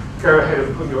go ahead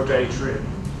and put your data in.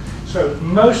 So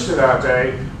most of our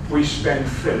day, we spend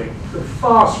filling. The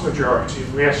vast majority,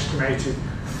 we estimated,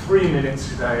 3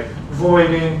 minutes a day,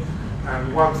 voiding,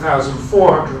 and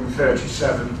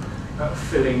 1,437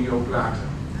 filling your bladder.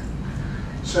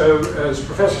 So, as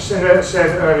Professor Sinner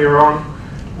said earlier on,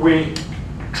 we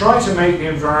try to make the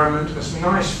environment as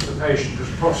nice for the patient as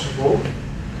possible,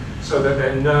 so that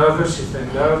they're nervous. If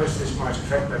they're nervous, this might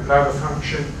affect their bladder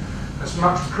function. As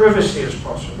much privacy as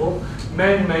possible.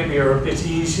 Men maybe are a bit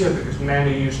easier because men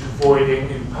are used to voiding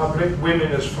in public.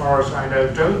 Women, as far as I know,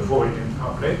 don't void in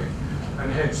public,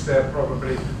 and hence they're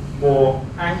probably more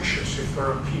anxious if there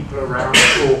are people around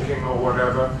talking or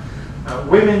whatever.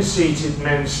 Women seated,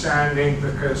 men standing,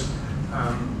 because,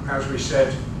 as we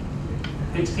said,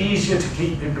 it's easier to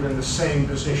keep people in the same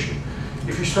position.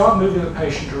 If you start moving the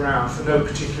patient around for no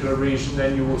particular reason,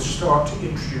 then you will start to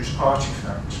introduce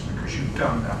artifacts because you've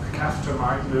done that. The catheter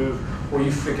might move, or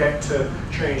you forget to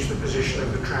change the position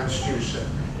of the transducer,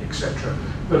 etc.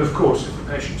 But of course, if the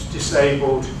patient's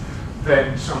disabled,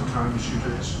 then sometimes you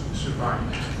do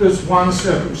survive. There's one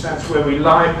circumstance where we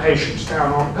lie patients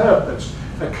down on purpose.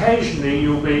 Occasionally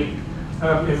you'll be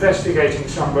investigating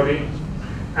somebody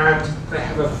and they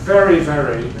have a very,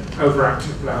 very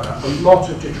overactive bladder, a lot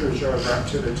of ditterous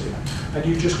overactivity, and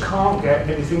you just can't get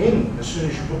anything in. As soon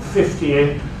as you put 50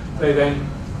 in, they then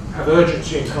have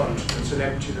urgency incontinence and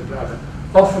empty the bladder.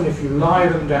 Often if you lie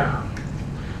them down,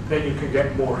 then you can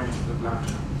get more into the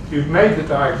bladder. You've made the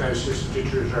diagnosis of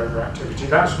ditterous overactivity,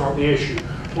 that's not the issue.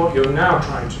 What you're now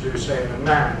trying to do, say in a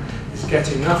man, is get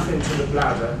enough into the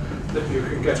bladder that you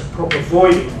can get a proper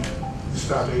voiding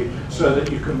study so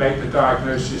that you can make the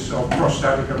diagnosis of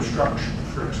prostatic obstruction,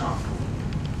 for example.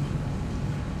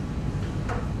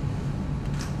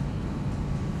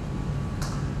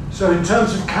 So in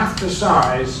terms of catheter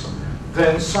size,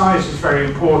 then size is very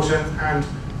important, and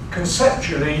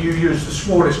conceptually you use the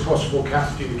smallest possible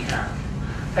catheter you can.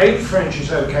 8 French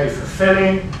is okay for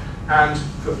filling, and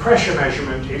for pressure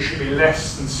measurement it should be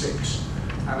less than 6.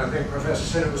 And I think Professor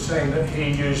Sinnott was saying that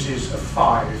he uses a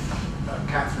 5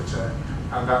 catheter,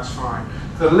 and that's fine.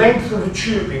 The length of the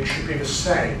tubing should be the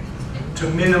same to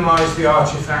minimize the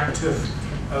artifact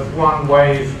of one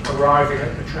wave arriving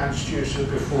at the transducer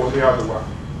before the other one.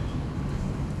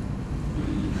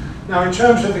 Now in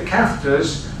terms of the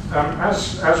catheters,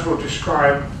 as we'll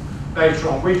describe later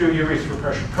on, we do urethral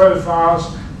pressure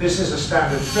profiles. This is a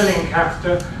standard filling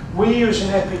catheter. We use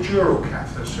an epidural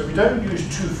catheter, so we don't use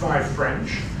 2-5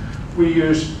 French. We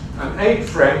use an 8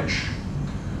 French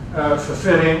for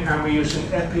filling, and we use an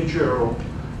epidural.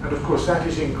 And of course that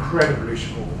is incredibly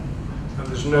small, and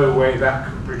there's no way that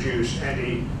could produce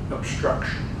any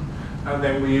obstruction. And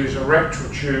then we use a rectal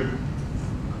tube.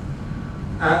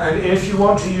 And if you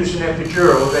want to use an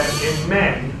epidural, then in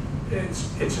men,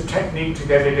 it's a technique to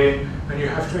get it in, and you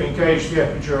have to engage the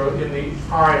epidural in the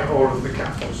eye hole of the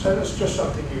catheter. So that's just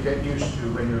something you get used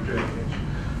to when you're doing it.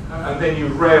 And then you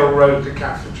railroad the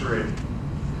catheter in.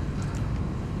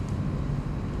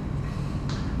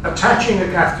 Attaching the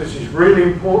catheters is really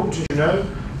important, as you know,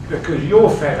 because you're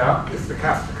fed up if the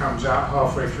catheter comes out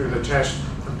halfway through the test.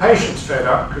 The patient's fed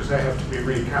up because they have to be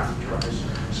recatheterized.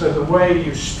 So the way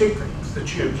you stick the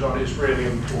tubes on is really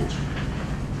important.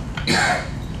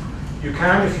 You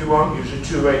can, if you want, use a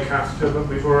 2-way catheter, but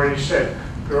we've already said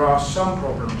there are some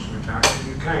problems with that.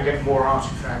 You can get more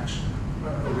artifacts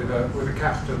with a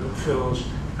catheter that fills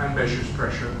and measures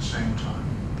pressure at the same time.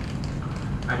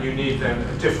 And you need then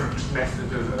a different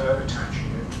method of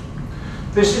attaching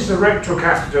it. This is the rectal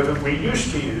catheter that we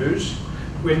used to use.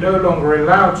 We're no longer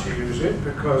allowed to use it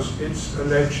because it's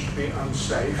alleged to be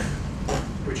unsafe,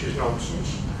 which is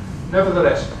nonsense.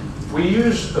 Nevertheless, you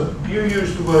used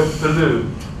the word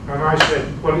balloon, and I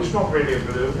said, well, it's not really a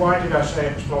balloon. Why did I say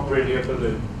it's not really a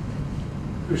balloon?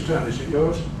 Whose turn is it?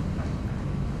 Yours?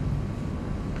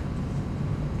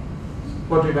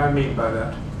 What did I mean by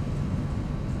that?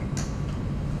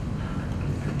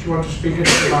 Do you want to speak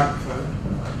into the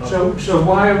microphone? So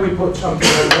why have we put something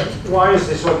on the, why is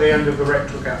this on the end of the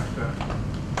rectal catheter?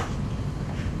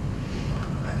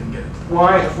 I didn't get it.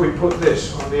 Why have we put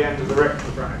this on the end of the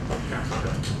rectal catheter?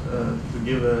 To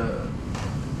give a,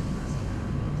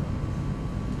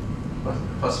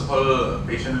 first of all,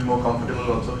 patient is more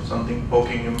comfortable also, something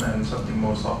poking him and something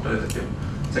more softer as a tip.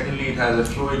 Secondly, it has a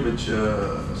fluid which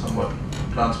somewhat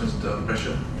transmits the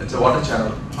pressure. It's a water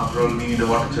channel. After all, we need a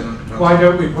water channel to transmit. Why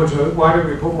don't we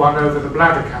put one over the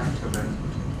bladder catheter then?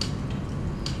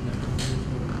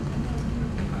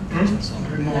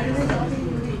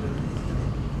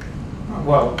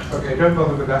 Well, okay, don't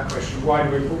bother with that question. Why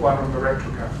do we put one on the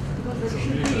rectal catheter?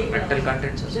 Because rectal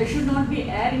contents. There should not be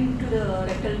air into the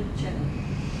rectal channel.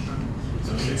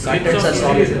 Contents are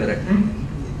solid in the rectum.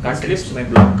 Contents may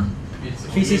block.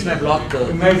 Feces may block the...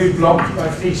 It may be blocked by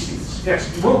feces.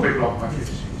 Yes, it will be blocked by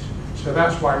feces. So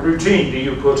that's why routinely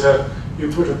you put a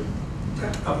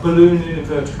balloon in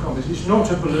inverted commas. It's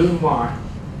not a balloon. Why?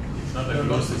 It's not a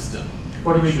closed system.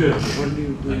 What do we do?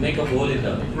 We make a hole in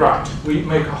the... Right, we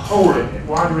make a hole in it.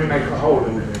 Why do we make a hole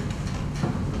in it?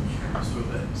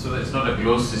 So that it's not a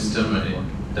closed system, and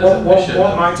it doesn't measure...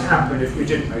 What might happen if we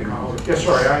didn't make a hole? Yes,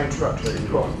 sorry, I interrupted you.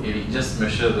 Go on. You just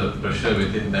measure the pressure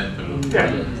within that balloon.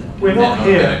 Yeah. We're not They're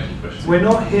here. directly pressure. We're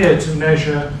not here to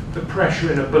measure the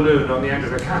pressure in a balloon on the end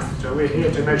of a catheter. We're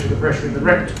here to measure the pressure in the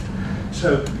rectum.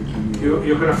 So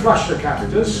you're going to flush the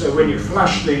catheters. So when you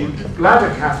flush the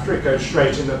bladder catheter, it goes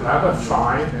straight in the bladder,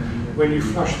 fine. When you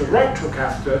flush the rectal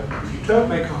catheter, if you don't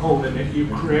make a hole in it, you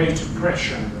create a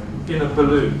pressure in a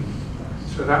balloon.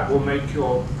 So that will make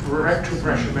your rectal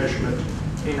pressure measurement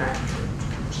inaccurate.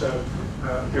 So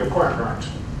you're quite right.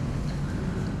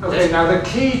 Okay, now the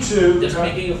key to... Just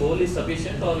making a hole is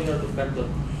sufficient, or you have to cut the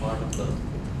part of the...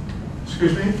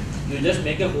 Excuse me? You just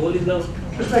make a hole in the...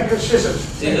 Just make a scissors.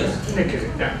 Scissors. Nick it,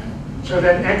 yeah. So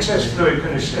then excess fluid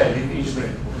can escape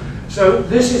easily. So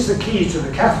this is the key to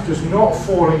the catheters not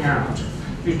falling out.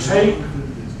 You tape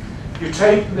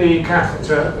the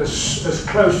catheter as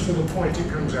close to the point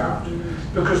it comes out,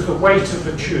 because the weight of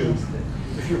the tube,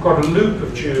 if you've got a loop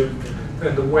of tube,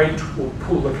 then the weight will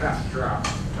pull the catheter out.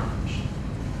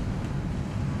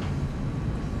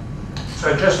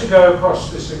 So just to go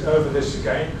over this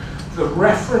again, the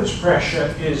reference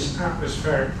pressure is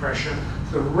atmospheric pressure.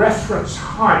 The reference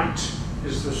height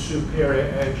is the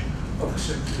superior edge of the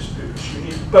symphysis pubis. You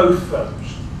need both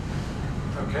those.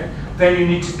 Okay? Then you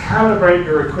need to calibrate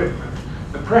your equipment.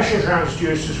 The pressure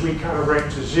transducers we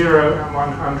calibrate to 0 and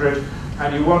 100,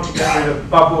 and you want to get rid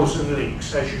of bubbles and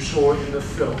leaks, as you saw in the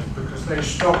film, because they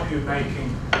stop you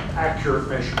making accurate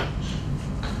measurements.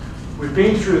 We've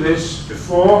been through this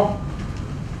before.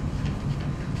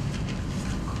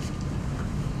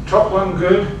 Top one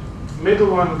good,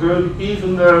 middle one good,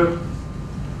 even though,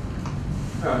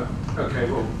 okay,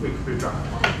 well, we've done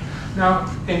that one. Now,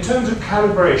 in terms of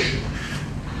calibration,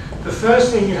 the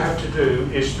first thing you have to do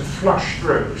is to flush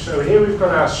through. So here we've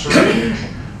got our syringe,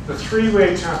 the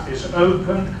three-way tap is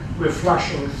open, we're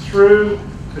flushing through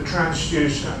the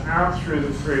transducer, out through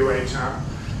the three-way tap,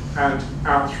 and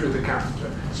out through the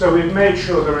catheter. So we've made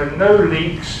sure there are no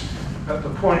leaks at the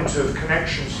point of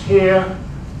connections here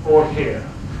or here.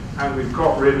 And we've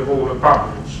got rid of all the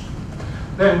bubbles.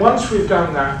 Then once we've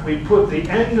done that, we put the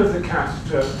end of the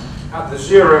catheter at the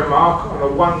 0 mark on a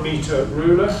 1 meter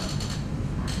ruler,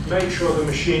 make sure the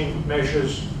machine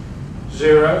measures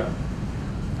 0,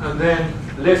 and then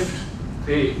lift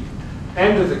the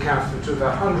end of the catheter to the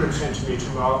 100 centimeter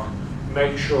mark,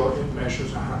 make sure it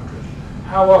measures 100.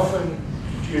 How often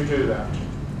do you do that?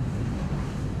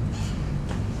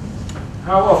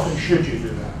 How often should you do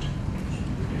that?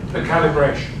 The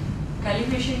calibration.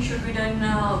 Calibration should be done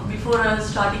before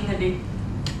starting the day,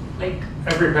 like...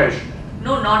 Every patient?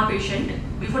 No, not patient.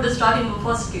 Before the starting of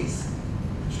first case.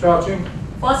 Starting?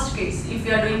 First case, if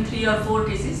you are doing 3 or 4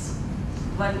 cases,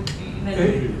 one in a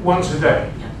day. Once a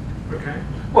day? Yeah. Okay.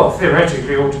 Well,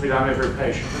 theoretically, it ought to be done every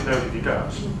patient, but nobody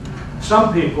does.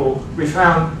 Some people, we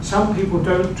found, some people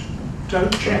don't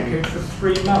check it for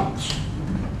 3 months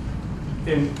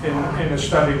in a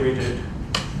study we did,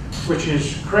 which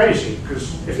is crazy,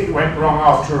 because if it went wrong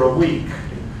after a week,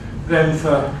 then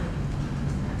for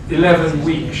 11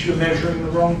 weeks you're measuring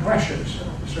the wrong pressures.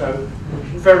 So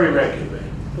very regularly,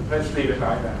 let's leave it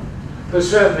like that. But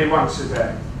certainly once a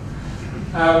day.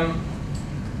 And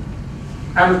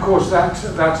of course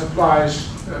that applies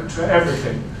to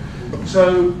everything.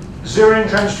 So zeroing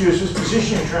transducers,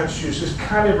 positioning transducers,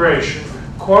 calibration,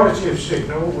 quality of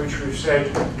signal, which we've said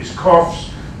is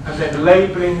coughs, and then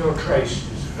labeling your traces.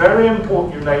 Very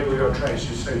important you label your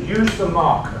traces, so use the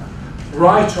marker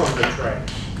right on the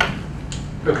trace.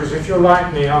 Because if you're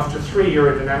like me, after 3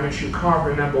 urodynamics, you can't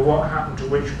remember what happened to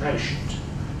which patient.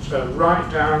 So write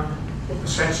down the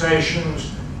sensations,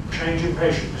 change in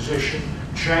patient position,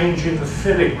 change in the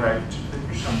filling rate that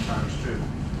you sometimes do.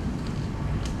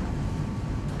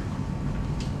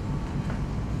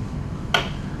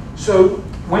 So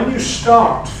when you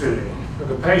start filling, and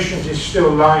the patient is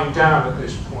still lying down at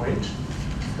this point,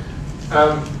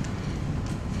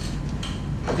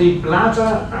 the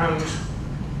bladder and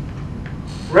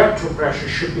rectal pressure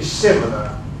should be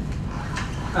similar.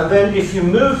 And then if you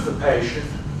move the patient,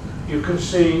 you can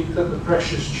see that the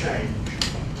pressures change.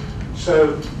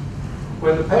 So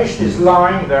when the patient is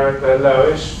lying there at their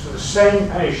lowest, for the same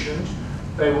patient,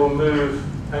 they will move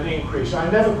and increase. I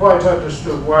never quite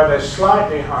understood why they're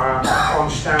slightly higher on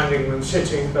standing than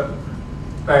sitting, but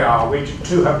they are. We did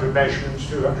 200 measurements,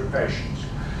 200 patients.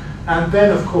 And then,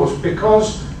 of course,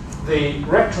 because the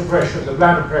rectal pressure and the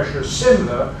bladder pressure are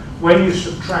similar, when you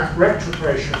subtract rectal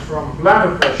pressure from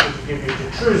bladder pressure to give you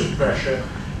detrusor pressure,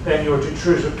 then your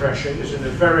detrusor pressure is in a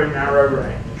very narrow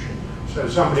range. So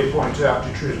somebody pointed out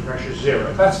detrusor pressure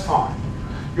 0. That's fine.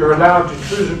 You're allowed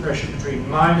detrusor pressure between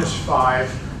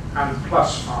 -5 and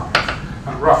 +5.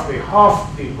 And roughly half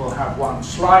of people have one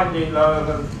slightly lower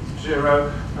than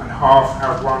 0, and half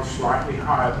have one slightly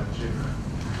higher than 0.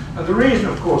 And the reason,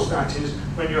 of course, that is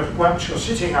once you're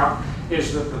sitting up,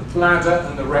 is that the bladder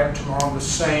and the rectum are on the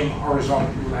same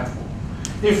horizontal level.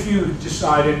 If you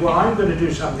decided, well, I'm going to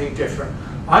do something different,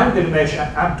 I'm going to measure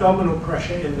abdominal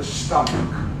pressure in the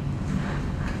stomach.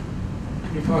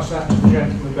 Can you pass that to the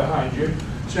gentleman behind you?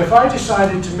 So if I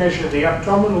decided to measure the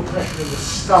abdominal pressure in the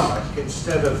stomach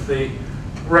instead of the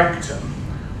rectum,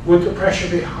 would the pressure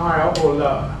be higher or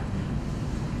lower?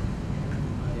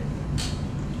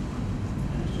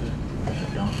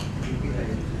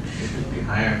 It should be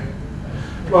higher.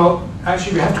 Well,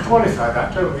 actually, we have to qualify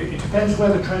that, don't we? It depends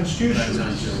where the transducer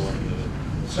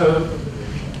is. So,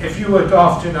 if you were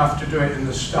daft enough to do it in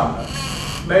the stomach,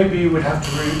 maybe you would have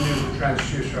to remove the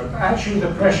transducer. Actually,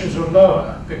 the pressures are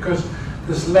lower because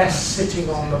there's less sitting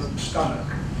on the stomach.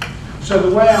 So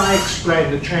the way I explain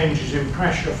the changes in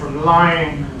pressure from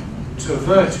lying to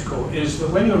vertical is that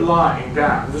when you're lying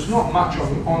down, there's not much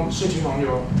on sitting on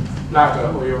your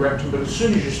bladder or your rectum, but as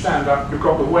soon as you stand up, you've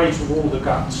got the weight of all the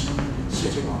guts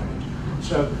sitting on it.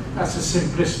 So that's a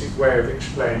simplistic way of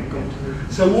explaining it.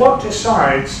 So what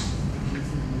decides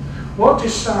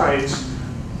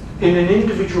in an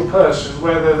individual person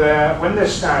whether when they're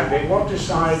standing, what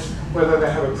decides whether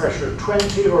they have a pressure of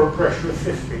 20 or a pressure of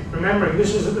 50? Remembering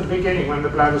this is at the beginning when the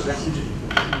bladder's empty.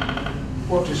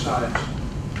 What decides?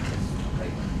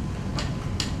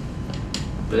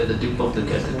 Where the tip of the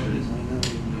catheter is.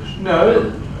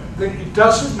 No, it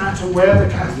doesn't matter where the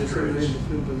catheter is,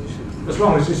 as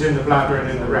long as it's in the bladder and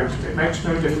in the rectum. It makes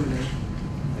no difference.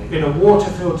 In a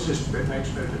water-filled system, it makes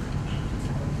no difference.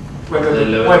 Whether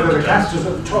the catheter's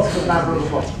at the top of the bladder or the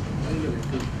bottom.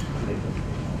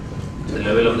 The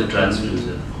level of the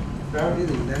transducer.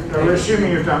 No, we're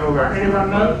assuming you've done all that. Anyone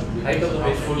know? Height of the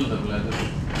patient. How full the bladder.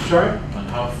 Sorry? And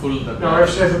how full the bladder. No, I've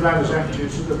said the bladder's empty.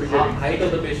 It's at the beginning. Height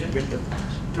of the patient.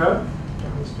 No?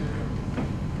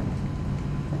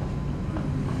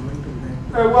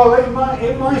 Well, it might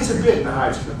have been the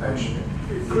height of the patient.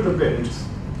 It could have been.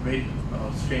 Weight,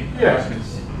 strain. Yes.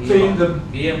 The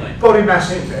BMI. Body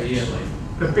mass index.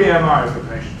 BMI. The BMI of the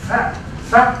patient.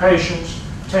 Fat patients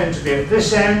tend to be at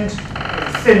this end,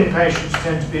 and thin patients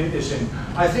tend to be at this end.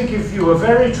 I think if you were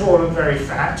very tall and very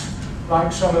fat,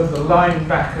 like some of the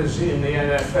linebackers in the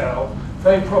NFL,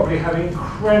 they probably have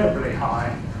incredibly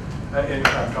high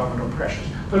intra-abdominal pressures.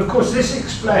 But of course, this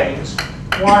explains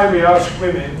why we ask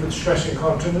women with stress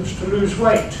incontinence to lose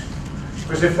weight.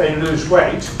 Because if they lose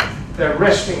weight, their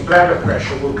resting bladder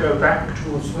pressure will go back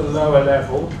towards the lower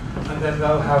level, and then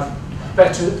they'll have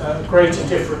greater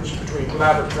difference between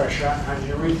bladder pressure and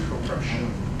urethral pressure.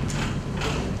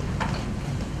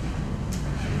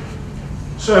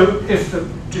 So if the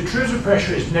detrusor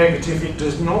pressure is negative, it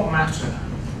does not matter,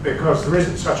 because there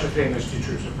isn't such a thing as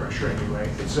detrusor pressure anyway.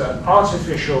 It's an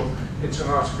artificial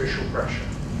pressure.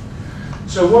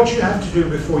 So what you have to do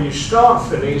before you start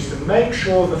filling is to make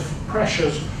sure the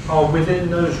pressures are within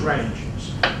those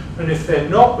ranges. And if they're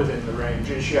not within the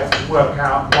ranges, you have to work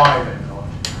out why they're not.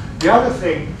 The other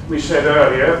thing we said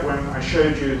earlier, when I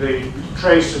showed you the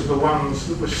trace of the ones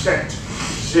that were set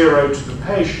 0 to the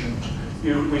patient,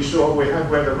 we saw we had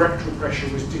where the rectal pressure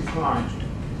was declined.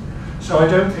 So I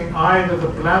don't think either the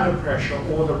bladder pressure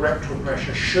or the rectal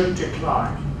pressure should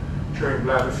decline during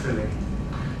bladder filling.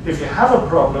 If you have a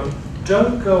problem,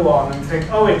 don't go on and think,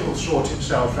 oh, it will sort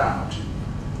itself out.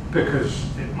 Because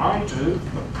it might do,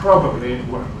 but probably it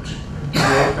won't.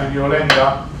 And you'll end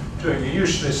up doing a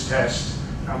useless test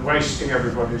and wasting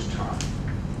everybody's time.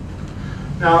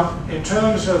 Now, in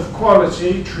terms of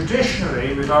quality,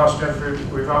 traditionally we've asked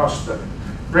that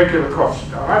regular coughs.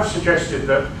 Now, I've suggested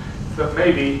that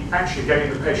maybe actually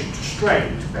getting the patient to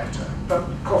strain is better, but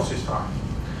coughs is fine.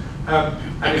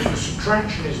 And if the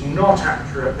subtraction is not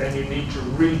accurate, then you need to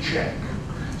recheck.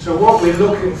 So what we're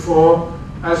looking for,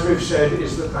 as we've said,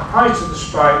 is that the height of the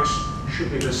spikes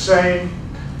should be the same,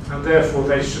 and therefore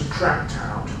they subtract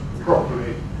out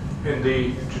properly in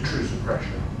the detrusor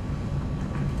pressure.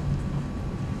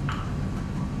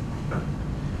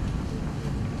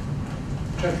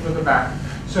 Gentleman at the back.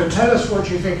 So tell us what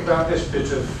you think about this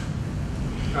bit of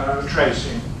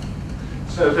tracing.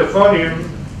 So the volume,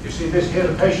 you see this here,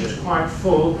 the patient's quite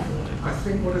full. I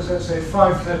think, what does that say,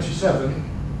 537?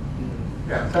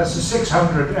 Yeah, that's a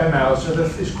 600 ml, so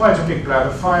it's quite a big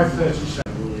bladder, 537.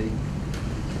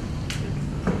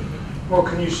 What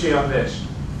can you see on this?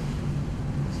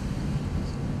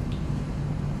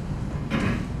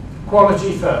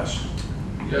 Quality first.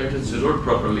 Yeah, it is zeroed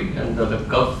properly, and the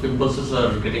cuff impulses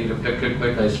are getting reflected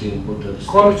quite nicely in both the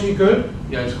Quality good?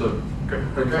 Yeah, it's good. Good.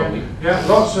 Okay. Yeah,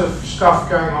 lots of stuff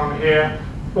going on here.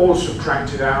 all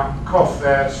subtracted out, cough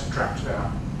there, subtracted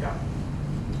out. Yeah.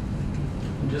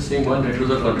 I'm just seeing one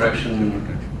detrusor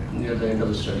contraction near the end of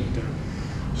the study.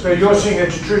 So you're seeing a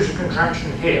detrusor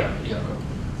contraction here? Yeah.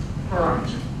 All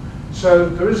right. So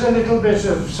there is a little bit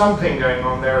of something going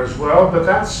on there as well, but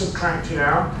that's subtracted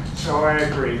out, so I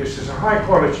agree. This is a high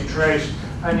quality trace,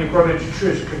 and you've got a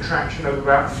detrusor contraction of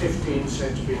about 15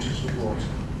 centimeters of water.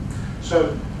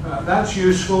 So that's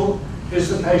useful. Is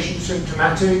the patient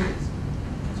symptomatic?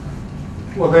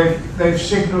 Well, they've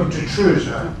signalled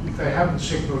detrusor. They haven't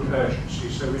signalled urgency,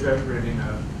 so we don't really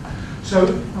know.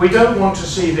 So we don't want to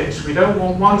see this. We don't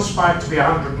want one spike to be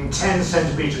 110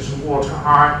 centimeters of water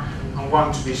high and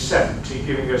one to be 70,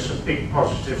 giving us a big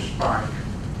positive spike.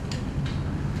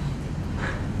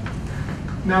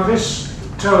 Now this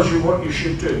tells you what you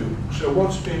should do. So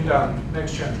what's been done?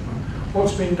 Next gentleman.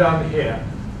 What's been done here?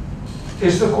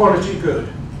 Is the quality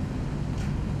good?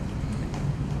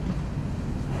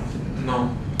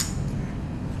 No.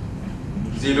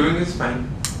 Zeroing is fine.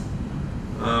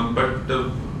 But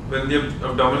when the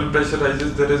abdominal pressure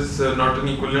rises, there is not an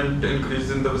equivalent increase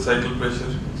in the vesical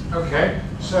pressure. Okay,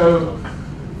 so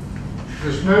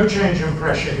there's no change in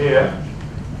pressure here.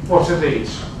 What are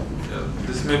these?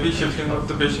 This may be shifting of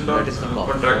the patient or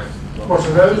contract. What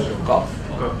are those? Cough.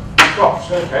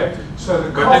 Coughs, okay. So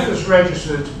the cough is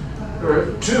registered, there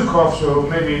are 2 coughs or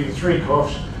maybe even 3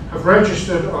 coughs, have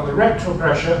registered on the rectal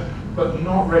pressure but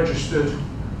not registered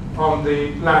on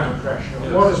the bladder pressure.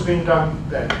 Yes. What has been done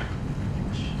then?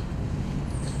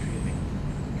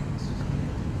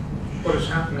 What has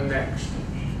happened next?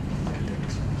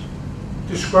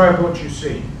 Describe what you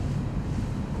see.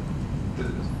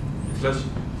 Flush.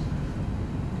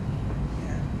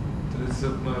 There is a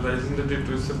rise in the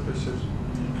detrusor pressure.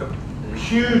 A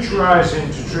huge rise in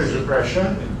detrusor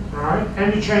pressure, right?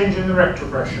 Any change in the rectal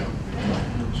pressure?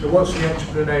 So what's the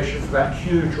explanation for that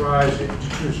huge rise in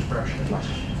detrusor pressure?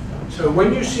 So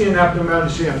when you see an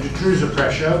abnormality of detrusor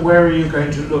pressure, where are you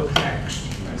going to look next?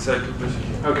 Vesical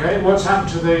pressure. Okay, what's happened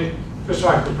to the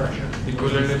vesical pressure?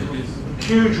 Equivalent increase.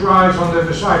 Huge rise on the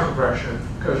vesical pressure.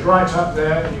 Goes right up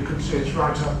there, and you can see it's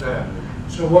right up there.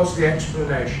 So what's the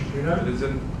explanation, you know? There is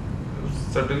a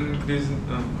sudden increase in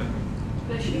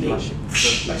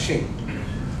Flushing.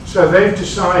 So they've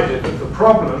decided that the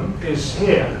problem is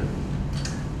here,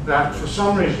 that for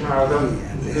some reason or other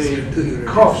the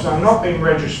coughs are not being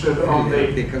registered on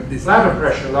the bladder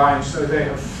pressure line, so they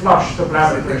have flushed the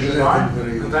bladder pressure line,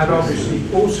 and that obviously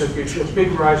also gives you a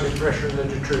big rise in pressure in the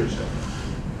detrusor.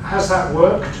 Has that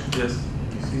worked? Yes.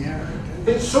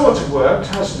 It's sort of worked,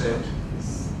 hasn't it?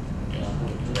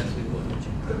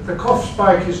 The cough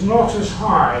spike is not as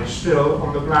high still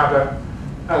on the bladder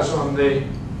as on the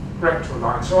rectal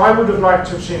line. So I would have liked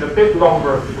to have seen a bit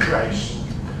longer of the trace.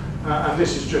 And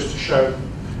this is just to show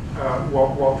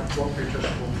what we just talked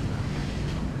about.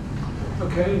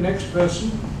 Okay, next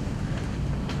person.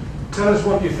 Tell us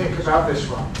what you think about this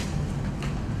one.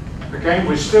 Again,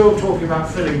 we're still talking about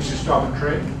filling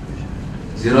cystometry.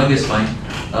 Zeroing is fine.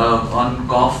 On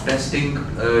cough testing,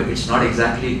 it's not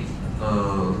exactly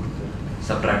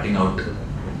subtracting out.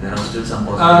 There are still some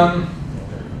possibilities.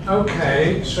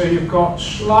 Okay, so you've got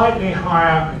slightly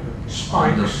higher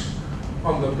spikes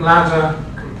on the bladder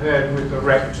compared with the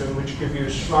rectum, which give you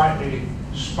slightly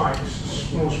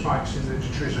small spikes in the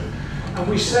detrusor. And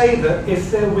we say that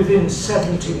if they're within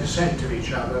 70% of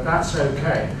each other, that's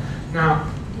okay. Now,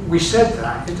 we said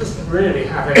that, it doesn't really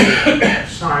have any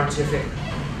scientific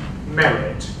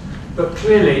merit, but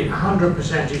clearly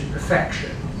 100% is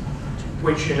perfection,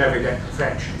 which you never get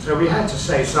perfection. So we had to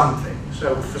say something.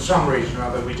 So for some reason or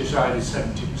other, we decided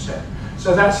 70%.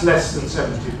 So that's less than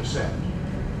 70%.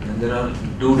 And there are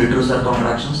 2 detrusor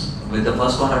contractions. With the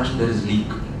first contraction, there is leak.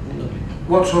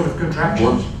 What sort of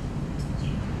contractions? Both.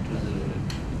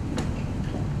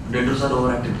 Detrusor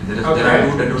overactivity. There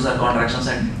are 2 detrusor contractions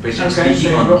and patients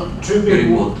leaking on two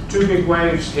big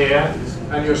waves here,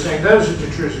 and you're saying those are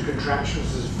detrusor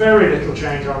contractions. There's very little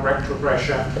change on rectal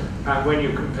pressure, and when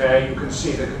you compare, you can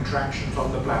see the contractions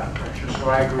on the bladder pressure. So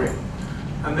I agree.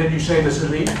 And then you say there's a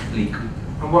leak? Leak.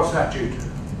 And what's that due to?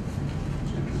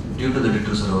 Due to the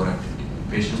detrusor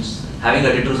overactivity. Patients having a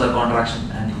detrusor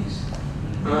contraction and he's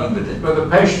leaking with it. But the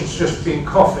patient's just been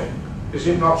coughing. Is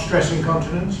it not stress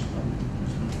incontinence?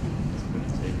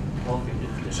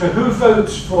 So who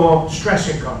votes for stress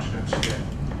incontinence again?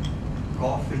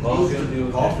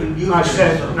 I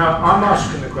said, no, I'm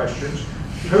asking the questions.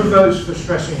 Who votes for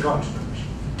stress incontinence?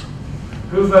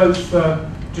 Who votes for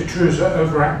detrusor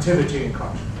overactivity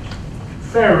incontinence?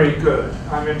 Very good,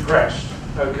 I'm impressed.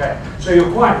 Okay, so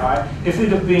you're quite right. If it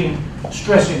had been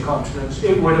stress incontinence,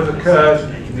 it would have occurred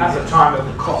at the time of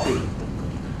the cough.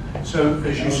 So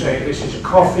as you say, this is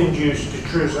cough-induced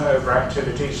detrusor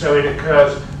overactivity, so it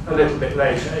occurs a little bit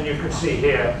later, and you can see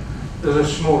here there's a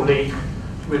small leak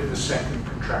with the second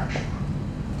contraction.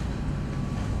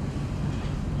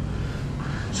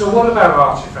 So what about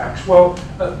artifacts? Well,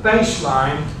 at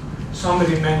baseline,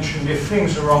 somebody mentioned if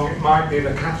things are wrong, it might be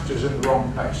the catheter's in the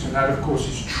wrong place, and that of course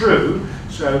is true.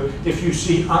 So if you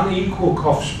see unequal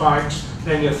cough spikes,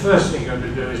 then the first thing you're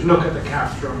going to do is look at the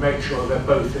catheter and make sure they're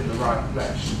both in the right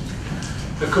place.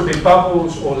 There could be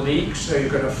bubbles or leaks, so you're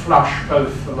going to flush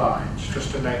both the lines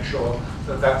just to make sure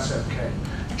that that's okay.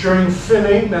 During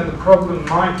filling, then the problem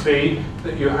might be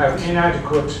that you have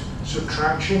inadequate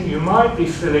subtraction. You might be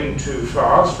filling too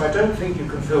fast. I don't think you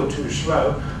can fill too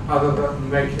slow, other than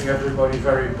making everybody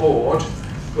very bored.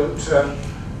 But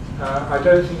I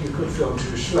don't think you could fill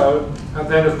too slow. And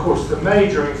then, of course, the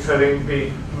major in filling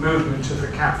be movement of the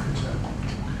catheter.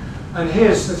 And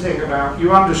here's the thing about,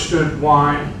 you understood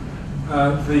why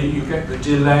you get the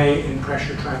delay in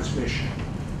pressure transmission.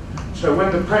 So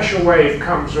when the pressure wave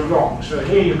comes along, so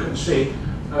here you can see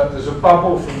there's a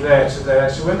bubble from there to there.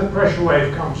 So when the pressure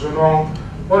wave comes along,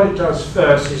 what it does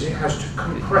first is it has to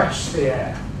compress the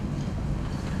air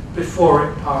before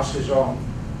it passes on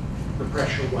the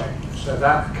pressure wave. So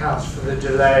that accounts for the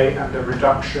delay and the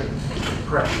reduction in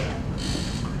pressure.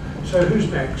 So who's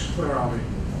next? Where are we?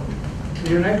 Are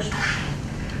you next?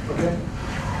 Okay.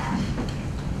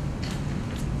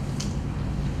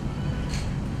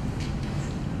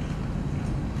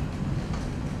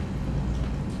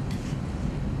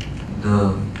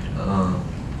 The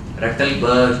rectal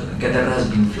catheter has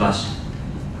been flushed.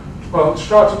 Well,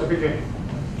 start at the beginning.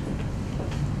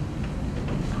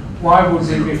 Why would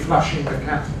we be flushing the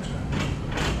catheter?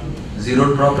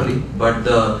 Zeroed properly, but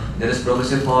there is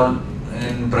progressive fall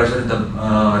in pressure in the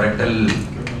rectal.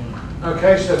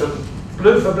 Okay, so the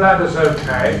Bleufer bladder is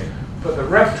okay, but the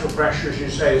rectal pressure, as you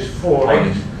say, is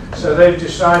falling. So they've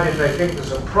decided they think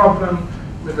there's a problem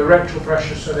with the rectal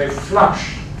pressure, so they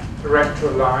flush the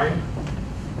rectal line.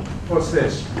 What's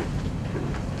this?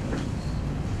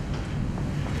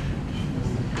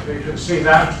 So you can see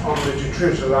that on the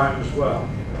detrusor line as well,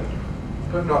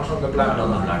 but not on the bladder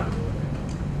line.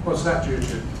 What's that due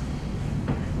to?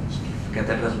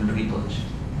 Catheter has been repositioned.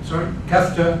 Sorry?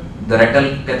 Catheter? The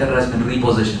rectal catheter has been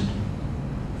repositioned.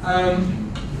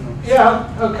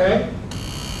 Yeah, okay.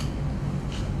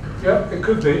 Yeah, it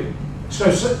could be.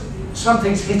 So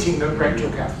something's hitting the rectal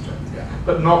catheter,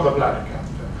 but not the bladder catheter.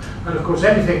 And of course,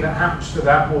 anything that happens to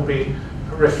that will be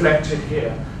reflected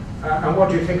here. And what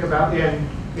do you think about the end?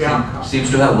 The outcome? Seems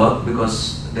to have worked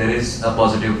because there is a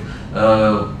positive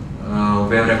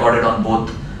wave recorded on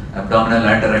both abdominal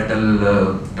and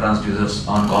rectal transducers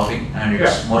on coughing, and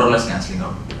it's more or less cancelling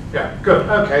out. Yeah, good.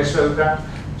 Okay,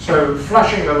 so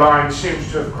flushing the line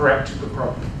seems to have corrected the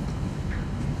problem.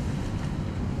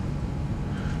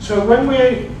 So when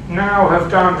we now have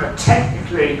done a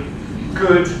technically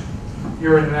good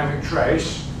urodynamic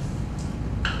trace,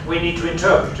 we need to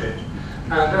interpret it.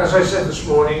 And as I said this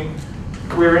morning,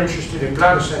 we're interested in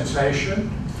bladder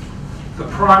sensation. The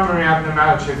primary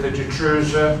abnormality of the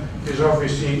detrusor is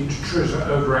obviously detrusor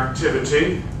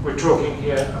overactivity. We're talking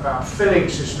here about filling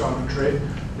cystometry.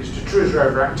 It's detrusor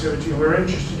overactivity. We're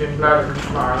interested in bladder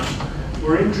compliance.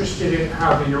 We're interested in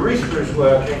how the urethra is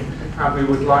working, and we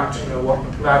would like to know what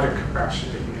the bladder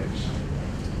capacity is.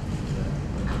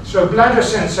 So bladder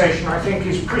sensation, I think,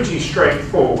 is pretty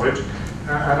straightforward.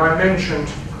 And I mentioned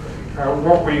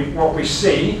what we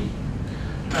see.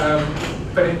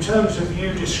 But in terms of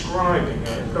you describing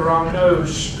it, there are no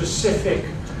specific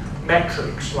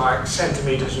metrics like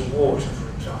centimeters of water, for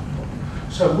example.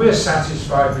 So we're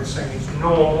satisfied with saying it's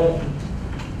normal,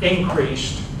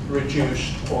 increased,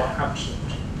 reduced, or absent.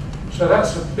 So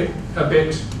that's a bit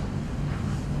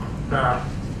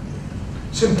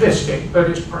simplistic, but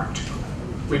it's practical.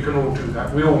 We can all do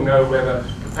that. We all know whether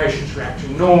the patient's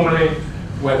reacting normally,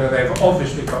 whether they've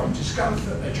obviously got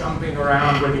discomfort, they're jumping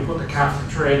around when you put the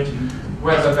catheter in,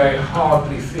 whether they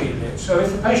hardly feel it. So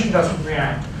if the patient doesn't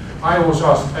react, I always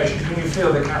ask the patient, can you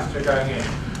feel the catheter going in?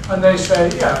 And they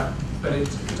say, yeah, but it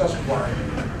doesn't worry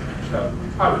me. So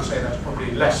I would say that's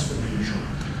probably less than usual.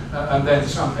 And then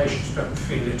some patients don't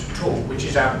feel it at all, which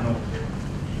is abnormal.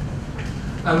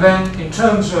 And then in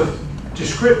terms of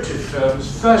descriptive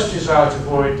terms, first desire to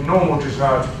void, normal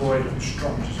desire to void, and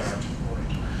strong desire to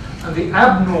void. And the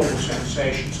abnormal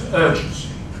sensations are urgency.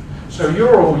 So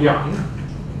you're all young.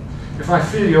 If I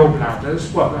feel your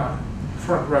bladders, well,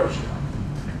 front row's young.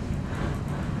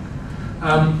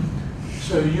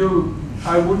 So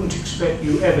I wouldn't expect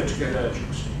you ever to get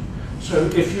urgency. So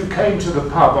if you came to the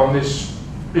pub on this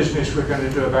business, we're going to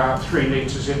do about 3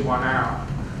 litres in 1 hour,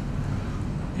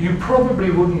 you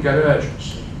probably wouldn't get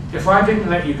urgency. If I didn't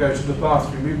let you go to the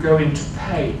bathroom, you'd go into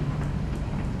pain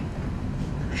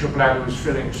because your bladder was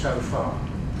filling so far.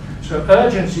 So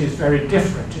urgency is very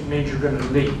different. It means you're going to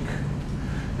leak.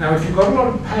 Now, if you've got a lot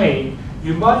of pain,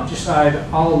 you might decide,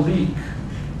 I'll leak.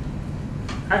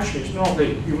 Actually, it's not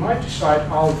leak. You might decide,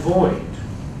 I'll void.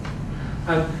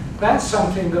 And that's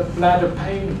something that bladder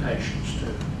pain patients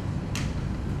do.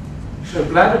 So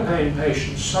bladder pain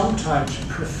patients sometimes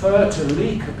prefer to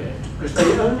leak a bit because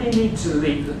they only need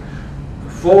to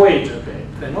void a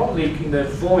bit. They're not leaking, they're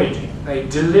voiding. They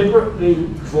deliberately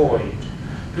void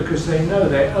because they know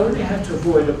they only have to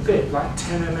void a bit, like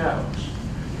 10 mLs,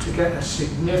 to get a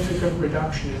significant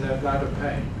reduction in their bladder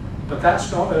pain. But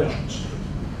that's not urgency.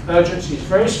 Urgency is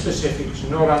very specific, it's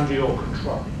not under your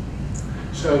control.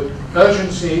 So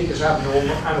urgency is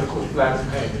abnormal, and of course bladder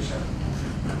pain is abnormal.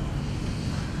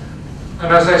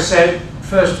 And as I said,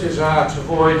 first desire to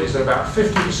void is about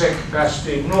 50%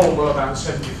 capacity, normal about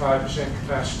 75%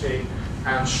 capacity,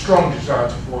 and strong desire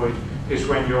to void is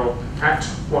when you're at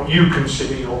what you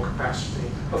consider your capacity.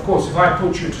 Of course, if I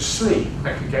put you to sleep,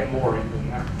 I could get more in than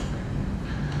that.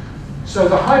 So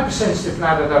the hypersensitive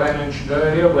bladder that I mentioned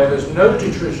earlier, where there's no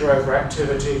detrusor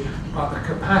overactivity, but the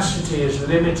capacity is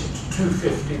limited to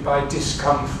 250 by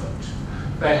discomfort.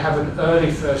 They have an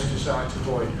early first desire to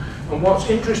void. And what's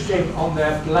interesting on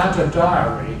their bladder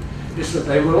diary is that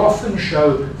they will often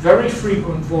show very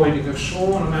frequent voiding of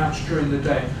small amounts during the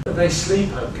day, but they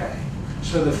sleep okay.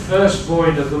 So the first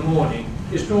void of the morning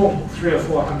is normal, 300 or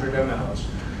 400 mLs.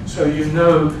 So you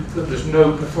know that there's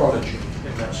no pathology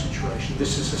in that situation.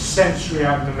 This is a sensory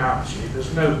abnormality.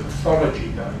 There's no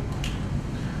pathology going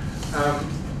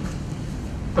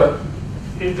on.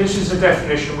 This is a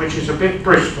definition which is a bit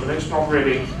Bristol. It's not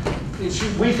really,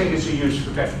 we think it's a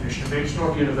useful definition, but it's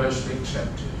not universally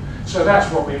accepted. So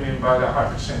that's what we mean by the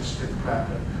hypersensitive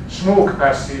bladder. Small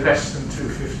capacity, less than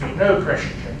 250, no pressure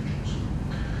changes.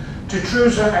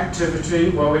 Detrusor activity,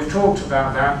 well, we've talked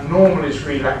about that. Normal is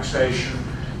relaxation,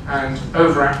 and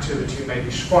overactivity may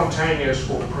be spontaneous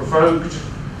or provoked.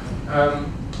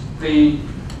 The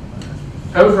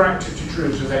overactive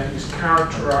detrusor then is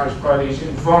characterized by these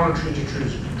involuntary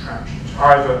detrusor contractions,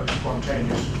 either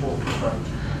spontaneous or provoked.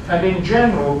 And in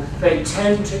general, they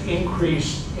tend to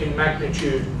increase in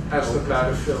magnitude as the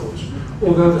bladder fills.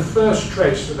 Although the first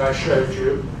trace that I showed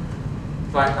you,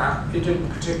 like that, it didn't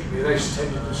particularly,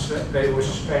 they were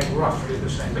staying roughly the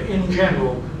same. But in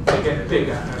general, they get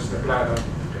bigger as the bladder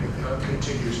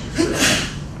continues to fill.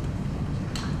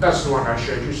 That's the one I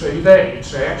showed you. So there you'd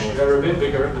say, actually, they're a bit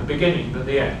bigger at the beginning than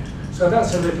the end. So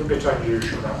that's a little bit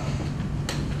unusual.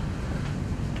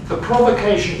 The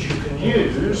provocations you can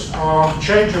use are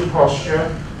change of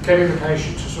posture, getting the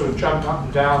patient to sort of jump up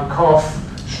and down, cough,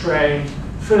 strain,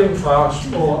 filling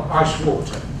fast, or ice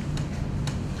water.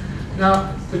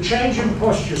 Now, the change in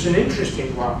posture is an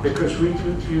interesting one because we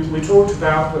talked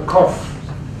about the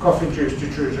cough-induced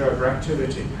detrusor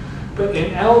overactivity. But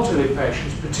in elderly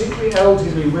patients, particularly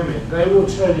elderly women, they will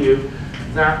tell you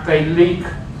that they leak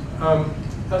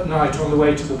at night on the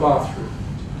way to the bathroom.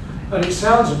 And it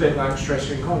sounds a bit like stress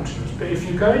incontinence, but if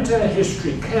you go into their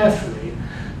history carefully,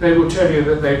 they will tell you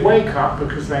that they wake up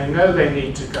because they know they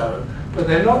need to go, but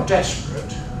they're not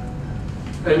desperate.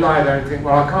 They lie there and think,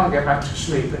 well, I can't get back to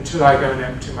sleep until I go and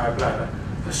empty my bladder.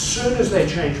 As soon as they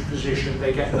change position,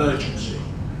 they get urgency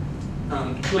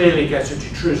and clearly get a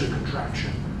detrusor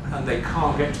contraction, and they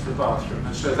can't get to the bathroom.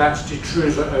 And so that's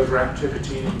detrusor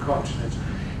overactivity and incontinence.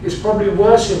 It's probably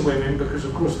worse in women because,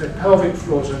 of course, their pelvic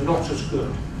floors are not as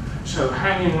good. So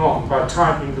hanging on by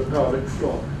tightening the pelvic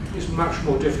floor is much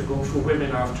more difficult for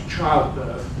women after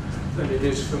childbirth than it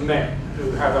is for men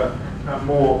who have a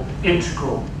more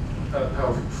integral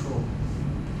pelvic floor.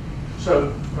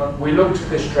 So we looked at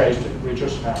this trace, didn't we,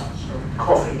 just now? So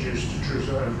cough-induced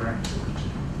detrusor overactivity.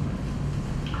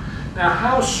 Now,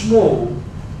 how small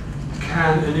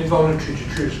can an involuntary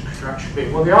detrusor contraction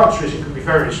be? Well, the answer is it can be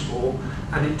very small,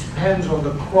 and it depends on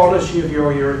the quality of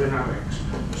your urodynamics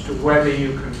as to whether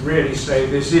you can really say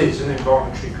this is an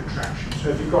involuntary contraction. So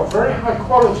if you've got very high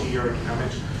quality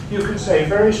urodynamics, you can say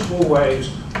very small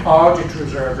waves are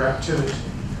detrusor overactivity.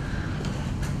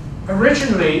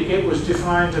 Originally, it was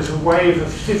defined as a wave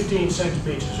of 15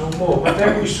 centimeters or more, but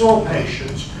then we saw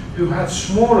patients who had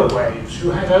smaller waves, who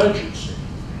had urgency.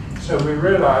 So we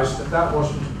realized that that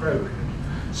wasn't appropriate.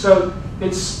 So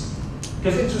if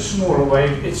it's a smaller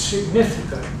wave, it's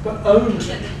significant, but only,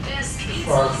 as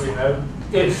far as we know,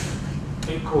 if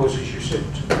it causes you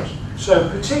symptoms. So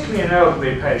particularly in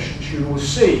elderly patients, you will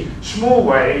see small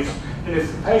waves, and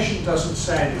if the patient doesn't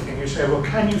say anything, you say, well,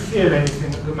 can you feel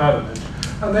anything at the moment?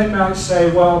 And they might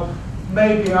say, well,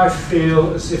 maybe I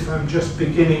feel as if I'm just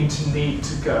beginning to need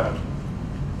to go.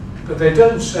 But they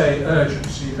don't say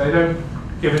urgency, they don't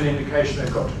give an indication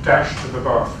they've got to dash to the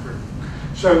bathroom.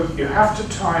 So you have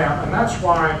to tie up, and that's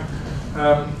why,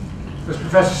 as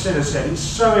Professor Sinner said, it's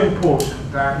so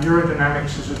important that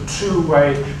urodynamics is a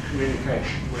two-way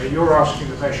communication, where you're asking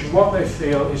the patient what they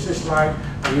feel. Is this like,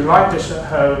 are you like this at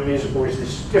home, or is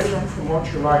this different from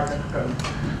what you like at home?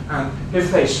 And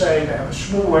if they say they have a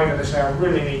small wing and they say, I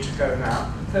really need to go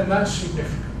now, then that's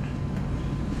significant.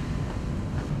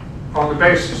 On the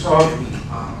basis of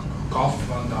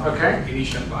cough on the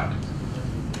initial part.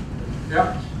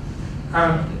 Yeah.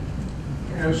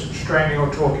 And some straining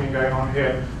or talking going on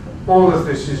here. All of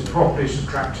this is properly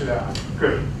subtracted out.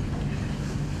 Good.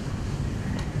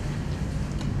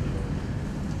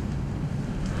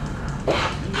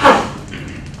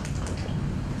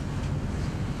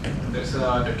 There's a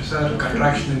detrusor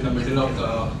contraction in the middle of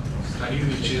the study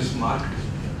which is marked.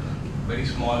 Very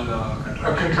small contraction.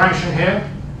 A contraction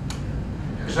here?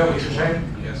 Is that what you're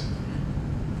saying? Yes.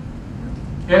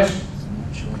 Yes?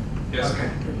 Yes. Okay.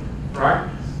 Right.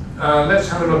 Let's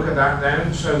have a look at that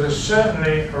then. So there's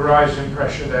certainly a rise in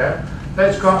pressure there.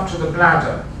 Let's go up to the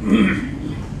bladder.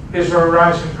 Is there a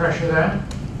rise in pressure there?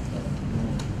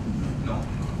 No.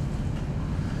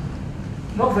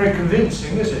 Not very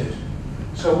convincing, is it?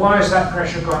 So why has that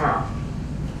pressure gone up?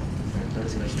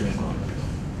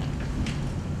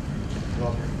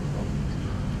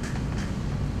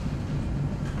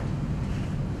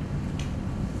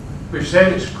 We've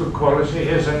said it's good quality.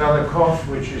 Here's another cough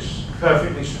which is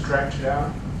perfectly subtracted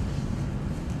out.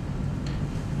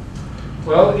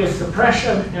 Well, if the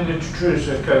pressure in the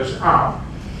detrusor goes up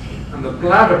and the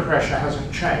bladder pressure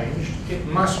hasn't changed, it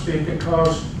must be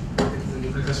because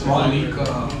there's a small leak.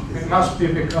 It must be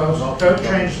because, don't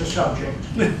change the subject.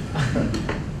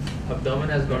 Abdomen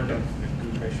has gone down.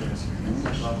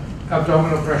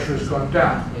 Abdominal pressure has gone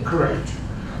down, correct.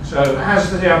 So has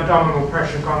the abdominal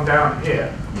pressure gone down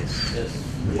here? Yes.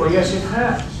 Well, yes, it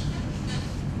has.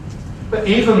 But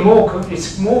even more,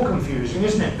 it's more confusing,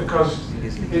 isn't it? Because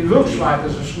it looks like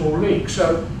there's a small leak.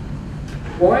 So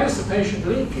why is the patient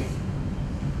leaking?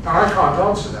 Now, I can't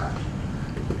answer that.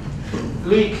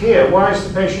 Leak here. Why is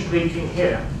the patient leaking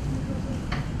here?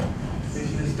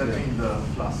 Patient is touching the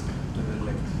flask with his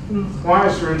legs. Why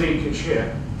is there a leakage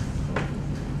here?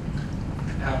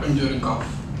 It happened during cough.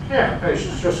 Yeah,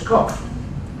 patient's just coughed.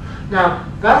 Now,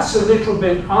 that's a little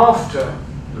bit after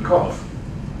the cough.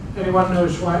 Anyone know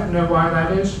why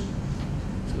that is?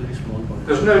 It's a very small point.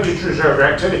 There's no detrusor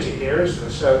overactivity here, is there?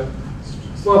 So,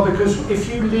 well, because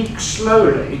if you leak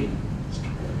slowly,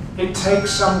 it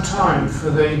takes some time for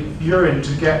the urine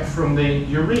to get from the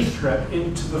urethra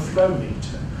into the flow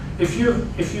meter. If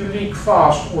you leak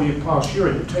fast or you pass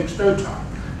urine, it takes no time.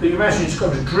 But you imagine it's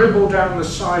got to dribble down the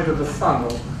side of the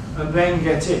funnel and then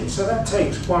get in. So that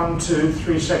takes 1, 2,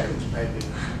 3 seconds maybe.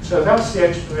 So that's the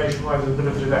explanation why there's a bit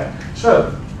of a delay.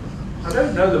 So I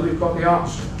don't know that we've got the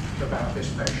answer about this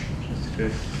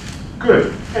patient.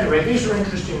 Good. Anyway, these are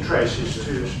interesting traces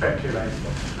to speculate.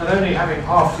 And only having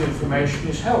half the information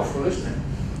is helpful, isn't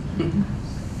it?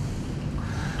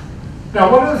 Now,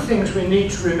 one of the things we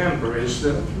need to remember is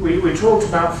that we talked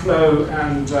about flow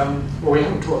and, well, we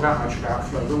haven't talked that much about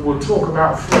flow, but we'll talk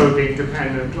about flow being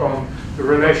dependent on the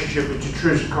relationship with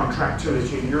detrusor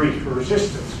contractility and urethral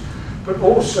resistance. But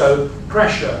also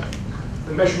pressure,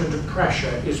 the measurement of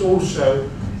pressure is also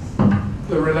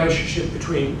the relationship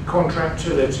between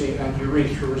contractility and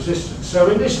urethral resistance. So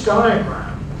in this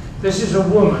diagram, this is a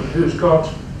woman who's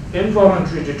got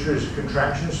involuntary detrusor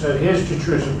contraction, so here's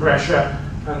detrusor pressure,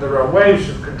 and there are waves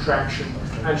of contraction,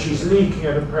 and she's leaking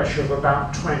at a pressure of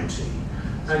about 20,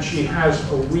 and she has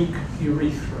a weak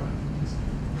urethra.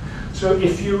 So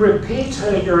if you repeat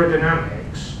her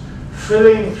urodynamics,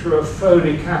 filling through a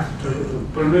Foley catheter with a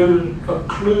balloon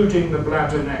occluding the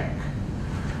bladder neck,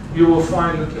 you will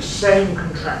find that the same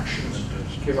contractions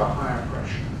give a higher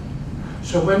pressure.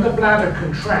 So when the bladder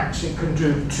contracts, it can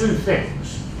do two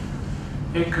things.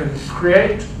 It can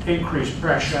create increased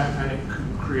pressure and it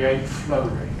can create flow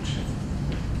rate.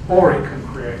 Or it can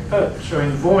create both. So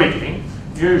in voiding,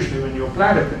 usually when your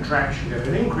bladder contracts, you get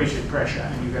an increase in pressure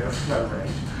and you get a flow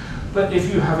rate. But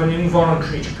if you have an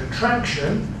involuntary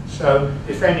contraction, so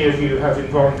if any of you have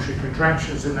involuntary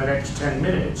contractions in the next 10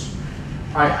 minutes,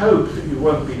 I hope that you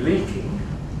won't be leaking.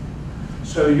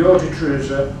 So your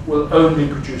detrusor will only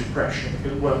produce pressure,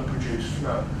 it won't produce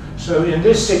flow. So in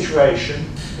this situation,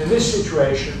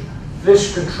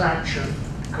 this contraction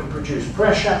can produce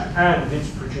pressure and it's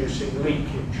producing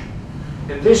leakage.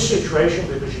 In this situation,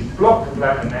 because you block the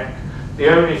bladder neck, the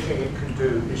only thing it can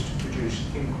do is to produce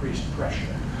increased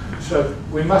pressure. So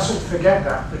we mustn't forget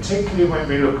that, particularly when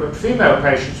we look at female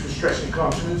patients with stress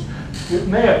incontinence. It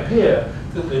may appear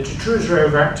that the detrusor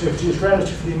overactivity is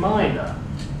relatively minor,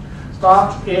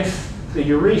 but if the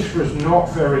urethra is not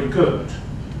very good,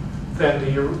 then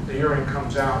the urine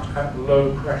comes out at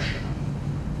low pressure.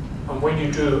 And when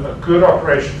you do a good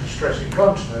operation for stress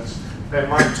incontinence, they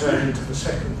might turn into the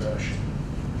second version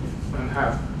and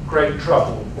have great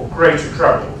trouble, or greater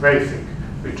trouble, they think,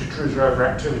 with detrusor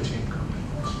overactivity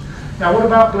incontinence. Now, what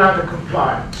about bladder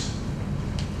compliance?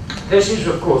 This is,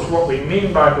 of course, what we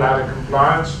mean by bladder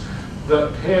compliance,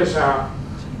 that here's our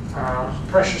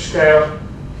pressure scale,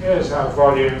 here's our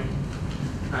volume,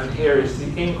 and here is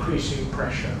the increasing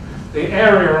pressure. The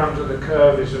area under the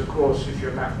curve is, of course, if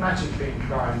you're mathematically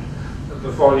inclined,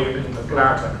 the volume in the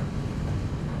bladder.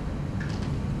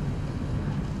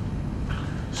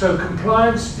 So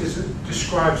compliance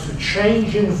describes the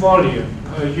change in volume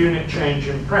per unit change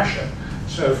in pressure.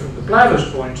 So from the bladder's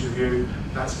point of view,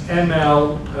 that's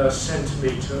ml per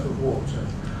centimetre of water.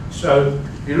 So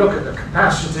you look at the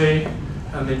capacity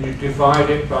and then you divide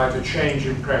it by the change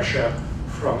in pressure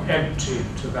from empty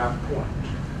to that point.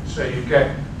 So you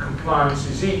get compliance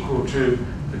is equal to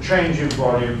the change in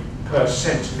volume per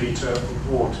centimetre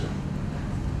of water.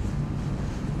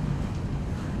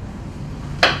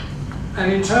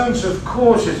 And in terms of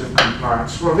causes of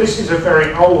compliance, well, this is a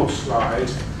very old slide,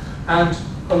 and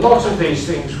a lot of these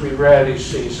things we rarely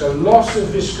see. So loss of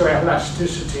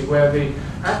viscoelasticity, where the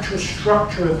actual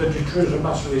structure of the detrusor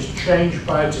muscle is changed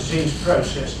by a disease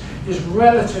process, is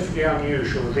relatively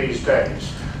unusual these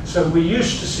days. So we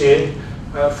used to see it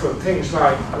from things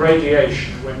like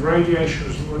radiation, when radiation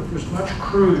was much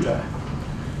cruder.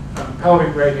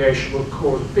 Pelvic radiation would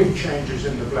cause big changes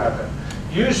in the bladder.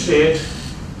 You see it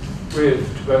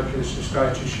with tubercular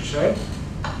cystitis, you say.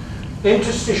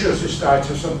 Interstitial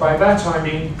cystitis, and by that I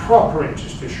mean proper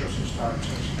interstitial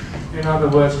cystitis. In other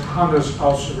words, Hunner's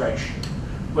ulceration,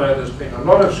 where there's been a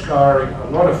lot of scarring, a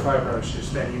lot of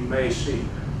fibrosis, then you may see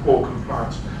poor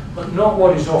compliance. But not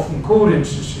what is often called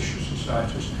interstitial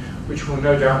cystitis, which we'll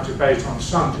no doubt debate on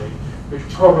Sunday, which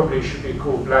probably should be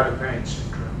called bladder pain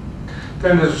syndrome.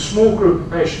 Then there's a small group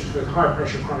of patients with high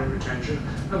pressure chronic retention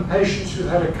and patients who've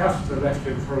had a catheter left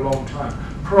in for a long time,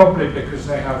 probably because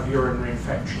they have urinary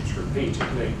infections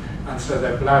repeatedly, and so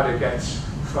their bladder gets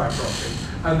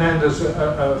fibrotic. And then there's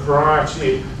a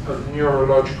variety of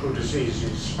neurological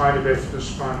diseases, spina bifida,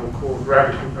 spinal cord,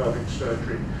 radical pelvic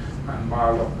surgery, and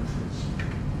myelopathies.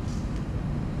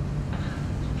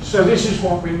 So this is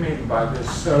what we mean by this.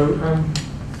 So,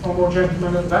 one more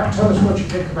gentleman at the back, tell us what you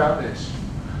think about this.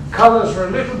 Colours are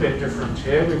a little bit different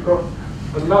here. We've got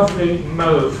a lovely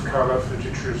mauve colour for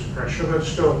detrusor pressure, but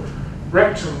still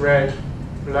rectum red,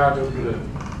 bladder blue.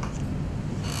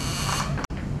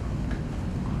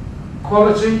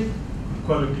 Quality?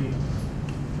 Quality.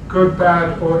 Good,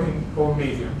 bad, or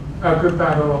medium? Good,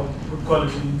 bad, or good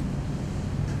quality.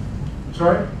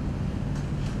 Sorry?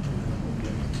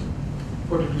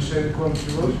 What did you say the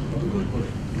quality was?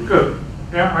 Good.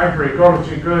 Yeah, I agree.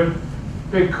 Quality good.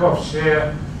 Big coughs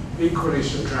here. Equally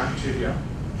subtracted, yeah.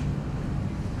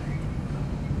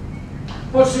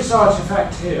 What's this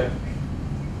artifact here?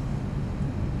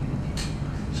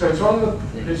 So it's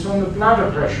on the bladder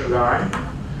pressure line.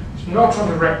 It's not on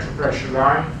the rectal pressure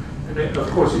line, and of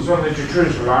course it's on the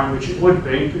detrusor line, which it would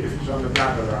be if it's on the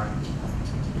bladder line.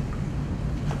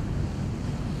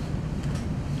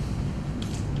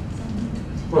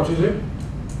 What is it?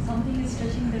 Something is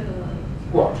touching the.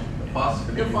 What?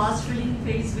 The fast filling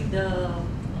phase with the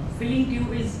filling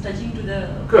tube is touching to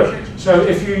the. Good. So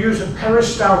if you use a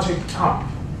peristaltic pump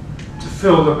to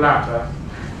fill the bladder,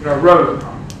 a roller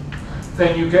pump,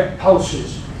 then you get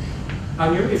pulses.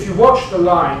 And if you watch the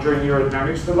line during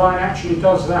urodynamics, the line actually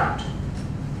does that.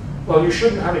 Well, you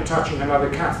shouldn't have it touching another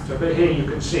catheter, but here you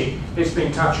can see it's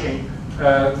been touching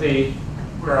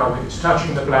where are we? It's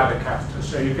touching the bladder catheter,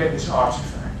 so you get this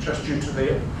artifact just due to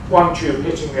the one tube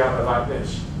hitting the other like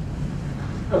this.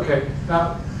 Okay,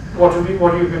 now what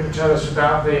are you going to tell us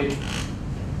about the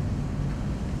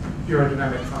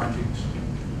urodynamic findings?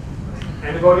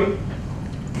 Anybody?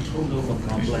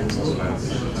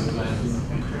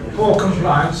 Poor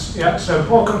compliance, yeah, so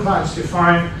poor compliance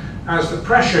defined as the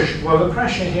pressure, well the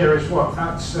pressure here is what?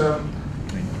 That's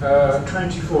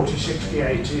 20, 40, 60,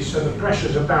 80, so the pressure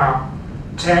is about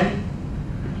 10,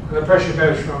 and the pressure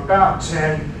goes from about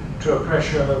 10 to a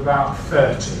pressure of about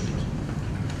 30.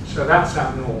 So that's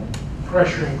our norm.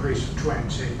 Pressure increase of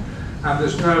 20, and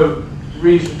there's no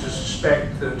reason to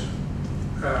suspect that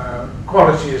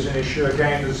quality is an issue.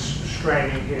 Again, there's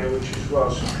straining here, which is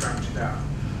well subtracted out.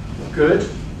 Good.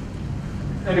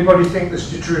 Anybody think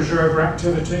there's detrusor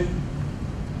overactivity?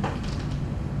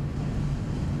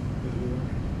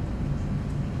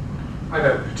 I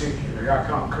don't particularly. I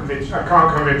can't convince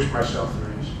myself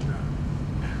there is. No.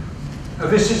 Now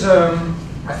this is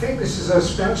I think this is a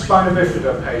spina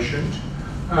bifida patient.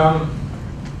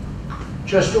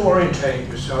 Just orientate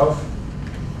yourself.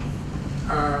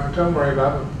 Don't worry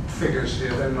about the figures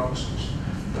here, they're nonsense.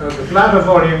 The bladder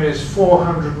volume is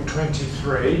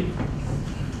 423.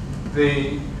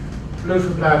 The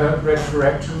loop bladder, red for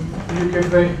rectum. Can you give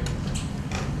the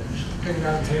thing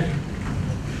down here?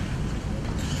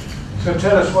 So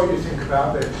tell us what you think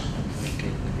about this.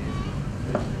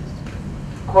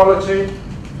 Quality?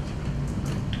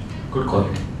 Good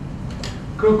quality.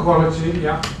 Good quality,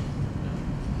 yeah.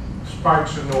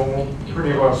 Spikes are normal,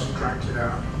 pretty well subtracted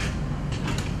out.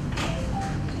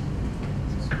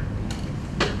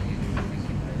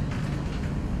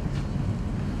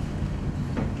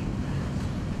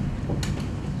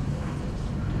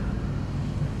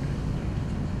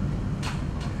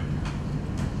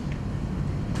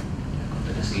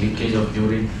 There is leakage of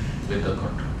urine with the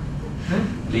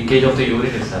contract. Leakage of the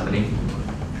urine is happening.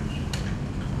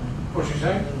 What's she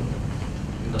saying?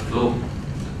 The flow,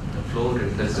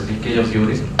 there's a leakage of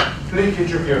urine.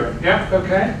 Leakage of urine, yeah,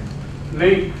 okay.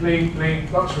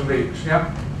 Leak, lots of leaks,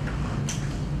 yeah.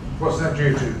 What's that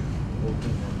due to?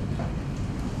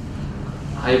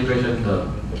 High pressure in the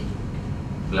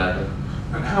bladder.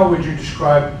 And how would you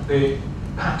describe the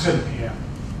pattern here?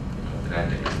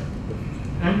 Erratic.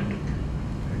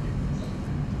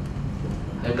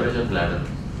 High pressure bladder.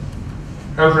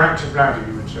 Overactive bladder,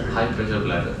 you would say. High pressure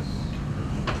bladder.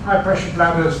 High pressure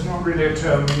bladder is not really a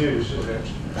term we use, is it?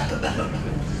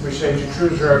 We say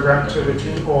detrusor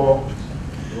overactivity or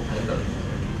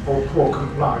poor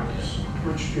compliance.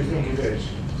 Which do you think it is?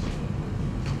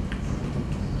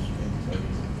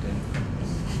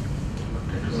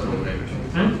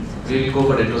 We'll go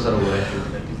for detrusor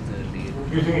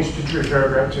overactivity. You think it's detrusor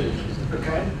overactivity?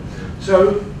 Okay.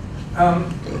 So,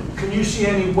 can you see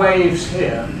any waves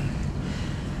here?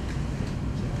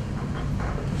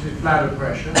 This is bladder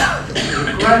pressure. There's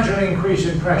a gradual increase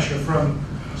in pressure from,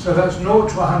 so that's 0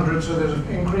 to 100, so there's an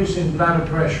increase in bladder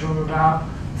pressure from about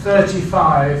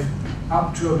 35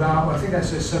 up to about, I think that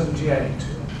says 78,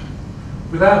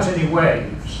 without any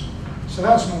waves. So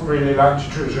that's not really like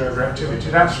detrusor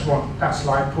overactivity. That's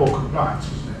like poor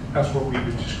compliance, isn't it? That's what we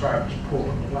would describe as poor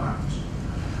compliance.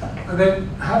 And then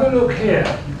have a look here.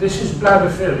 This is bladder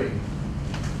filling.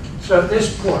 So at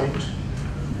this point,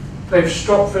 they've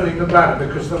stopped filling the bladder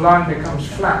because the line becomes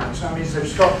flat. So that means they've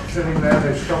stopped filling there,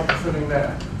 they've stopped filling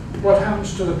there. What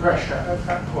happens to the pressure at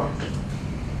that point?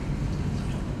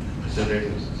 Pressure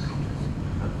reduces.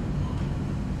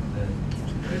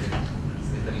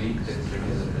 With the leak, there is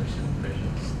reduced pressure.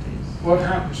 What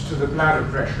happens to the bladder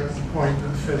pressure at the point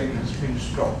that filling has been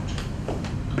stopped?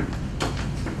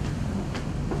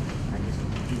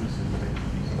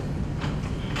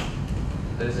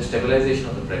 There is a stabilization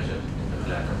of the pressure in the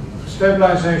bladder.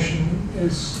 Stabilization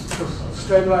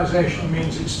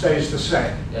means it stays the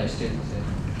same. Yeah, it stays the same.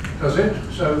 Does it?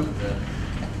 So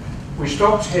we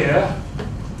stopped here,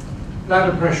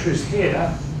 bladder pressure is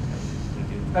here.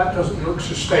 That doesn't look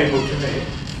so stable to me.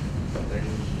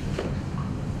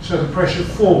 So the pressure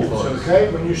falls, okay?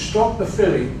 When you stop the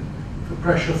filling, the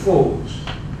pressure falls.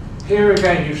 Here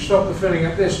again, you've stopped the filling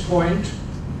at this point,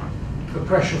 the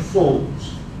pressure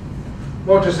falls.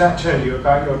 What does that tell you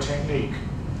about your technique?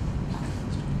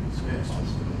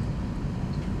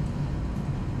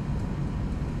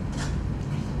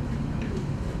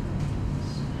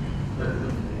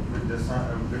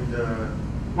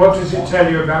 What does it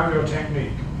tell you about your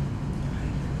technique?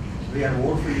 We are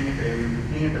overfilling it,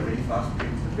 filling at a very fast pace.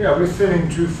 Yeah, we're filling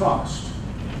too fast.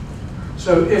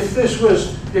 So if this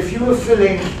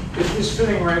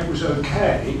filling rate was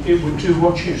okay, it would do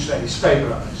what you say,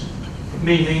 stabilize,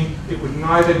 meaning it would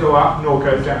neither go up nor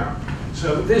go down.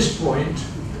 So at this point,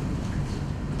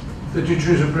 the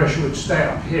detrusor pressure would stay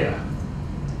up here,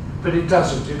 but it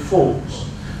doesn't, it falls,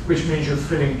 which means you're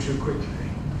filling too quickly.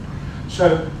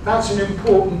 So that's an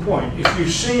important point. If you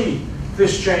see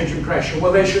this change in pressure,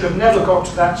 well, they should have never got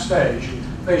to that stage.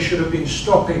 They should have been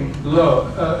stopping low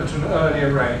at an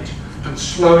earlier rate and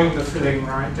slowing the filling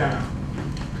right down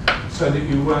so that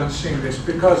you weren't seeing this.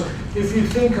 Because if you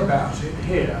think about it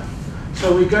here,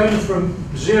 so we're going from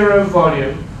 0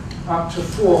 volume up to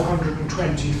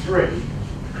 423.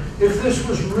 If this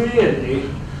was really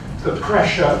the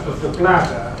pressure of the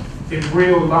bladder in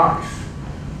real life,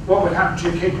 what would happen to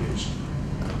your kidneys?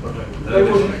 They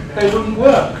wouldn't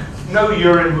work. No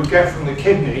urine would get from the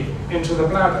kidney into the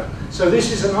bladder. So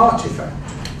this is an artifact.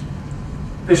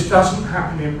 This doesn't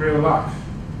happen in real life.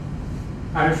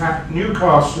 And in fact,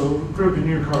 a group in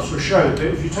Newcastle showed that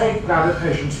if you take bladder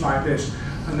patients like this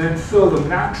and then fill them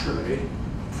naturally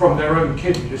from their own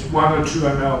kidneys, 1 or 2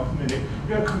 ml per minute, you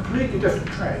get a completely different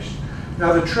trace.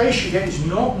 Now the trace you get is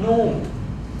not normal.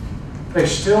 They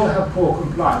still have poor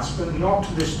compliance, but not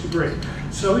to this degree.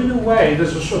 So in a way,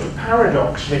 there's a sort of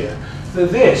paradox here,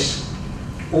 that this,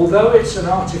 although it's an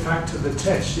artifact of the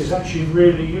test, is actually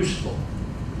really useful,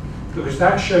 because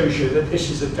that shows you that this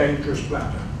is a dangerous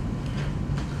bladder.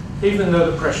 Even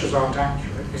though the pressures aren't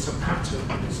accurate, it's a pattern,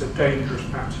 it's a dangerous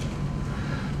pattern.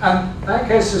 And that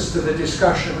gets us to the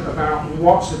discussion about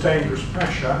what's a dangerous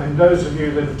pressure, and those of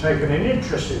you that have taken an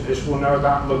interest in this will know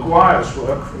about Maguire's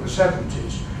work from the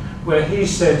 70s, where he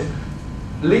said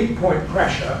leak point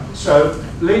pressure, so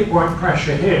leak point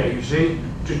pressure here, you see,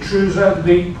 detrusor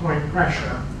leak point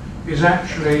pressure is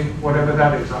actually whatever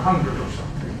that is, 100 or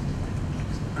something,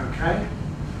 okay?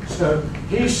 So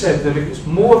he said that if it's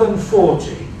more than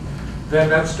 40, then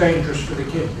that's dangerous for the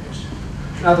kidneys.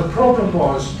 Now the problem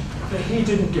was that he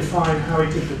didn't define how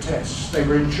he did the tests. They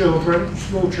were in children,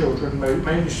 small children,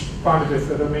 mainly spina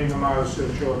bifida,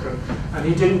 meningomyelocele children, and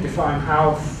he didn't define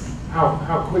how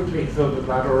quickly he filled the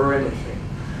bladder or anything.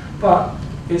 But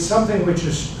it's something which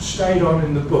has stayed on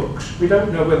in the books. We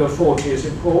don't know whether 40 is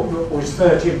important, or is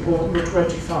 30 important, or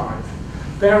 25.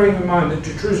 Bearing in mind that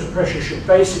detrusor pressure should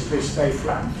basically stay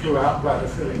flat throughout bladder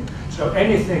filling. So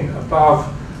anything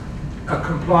above a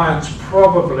compliance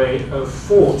probably of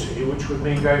 40, which would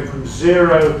mean going from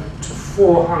 0 to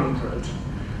 400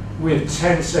 with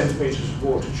 10 centimetres of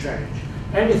water change.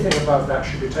 Anything above that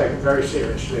should be taken very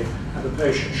seriously, and the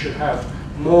patient should have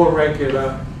more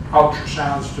regular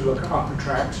ultrasounds to look at upper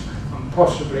tracts and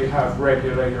possibly have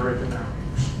regular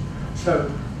urodynamics.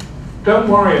 So don't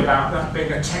worry about that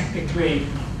being a technically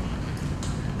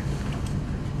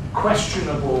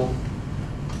questionable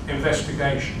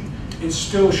investigation. It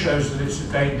still shows that it's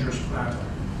a dangerous bladder.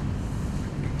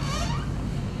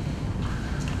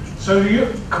 So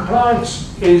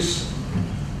compliance is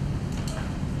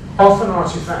often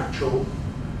artifactual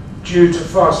due to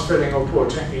fast filling or poor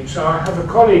technique. So I have a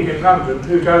colleague in London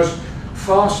who does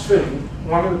fast filling,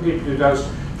 one of the people who does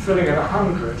filling at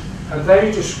 100, and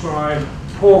they describe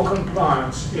poor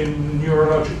compliance in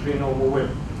neurologically normal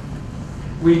women.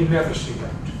 We never see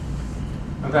that.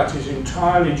 And that is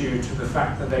entirely due to the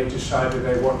fact that they decided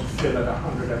they want to fill at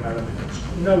 100 ml a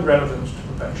minute. No relevance to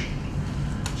the patient.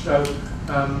 So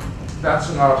that's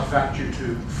an artifact due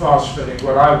to fast filling,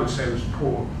 what I would say was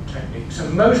poor techniques.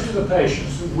 And most of the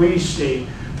patients that we see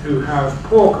who have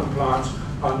poor compliance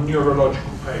are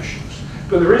neurological patients.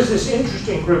 But there is this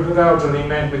interesting group of elderly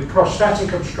men with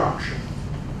prostatic obstruction,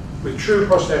 with true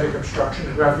prostatic obstruction,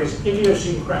 who have this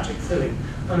idiosyncratic filling.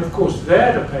 And of course,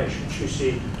 they're the patients you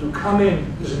see who come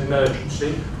in as an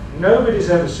emergency. Nobody's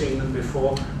ever seen them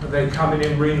before, but they come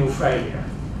in renal failure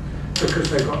because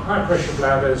they've got high pressure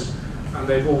bladders and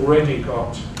they've already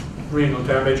got renal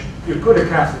damage. You put a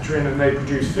catheter in and they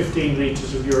produce 15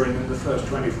 litres of urine in the first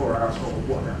 24 hours or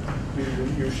whatever.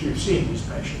 You've seen these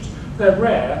patients. They're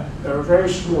rare, they're a very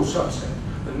small subset,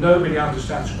 and nobody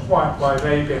understands quite why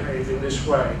they behave in this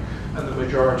way, and the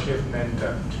majority of men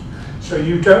don't. So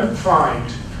you don't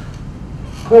find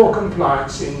poor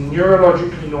compliance in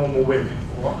neurologically normal women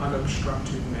or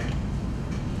unobstructed men.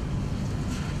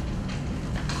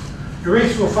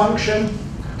 Urethral function.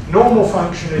 Normal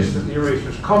function is that the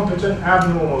urethra is competent,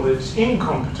 abnormal that it's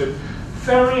incompetent.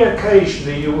 Very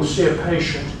occasionally you will see a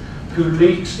patient who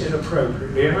leaks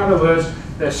inappropriately. In other words,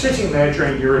 they're sitting there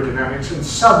during urodynamics and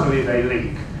suddenly they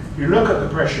leak. You look at the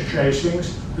pressure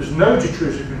tracings, there's no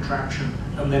detrusor contraction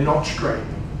and they're not straining.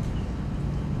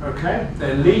 Okay?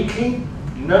 They're leaking,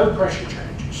 no pressure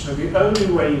changes. So the only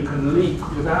way you can leak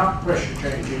without pressure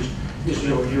changes is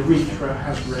your urethra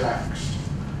has relaxed.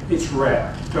 It's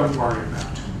rare, don't worry about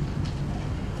it.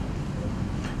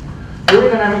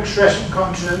 Urodynamic stress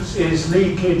incontinence is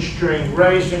leakage during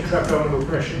raised intra-abdominal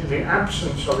pressure in the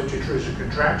absence of a detrusor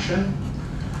contraction.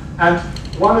 And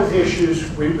one of the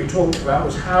issues we talked about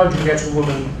was how do you get a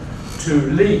woman to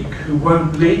leak who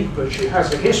won't leak but she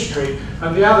has a history,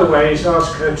 and the other way is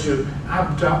ask her to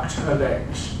abduct her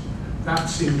legs. That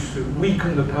seems to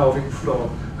weaken the pelvic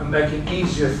floor and make it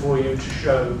easier for you to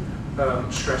show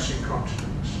stress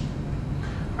incontinence.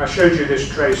 I showed you this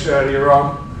trace earlier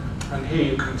on, and here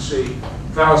you can see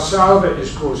Valsalva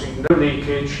is causing no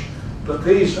leakage, but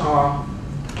these are,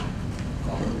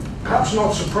 perhaps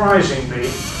not surprisingly,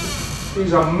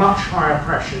 these are much higher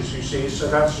pressures, you see, so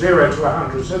that's 0 to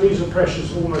 100. So these are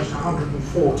pressures almost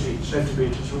 140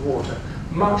 centimetres of water,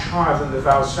 much higher than the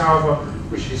Valsalva,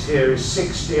 which is here is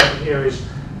 60 and here is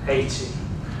 80.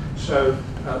 So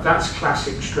that's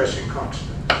classic stress incontinence.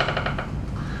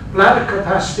 Bladder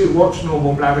capacity, what's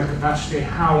normal bladder capacity?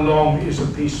 How long is a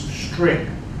piece of string?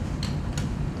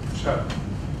 So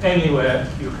anywhere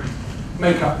you can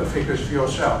make up the figures for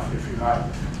yourself, if you like.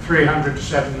 300 to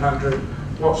 700.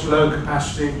 What's low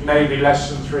capacity? Maybe less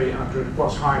than 300.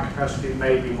 What's high capacity?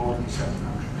 Maybe more than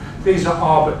 700. These are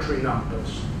arbitrary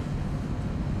numbers.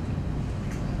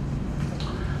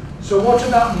 So what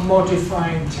about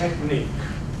modifying technique?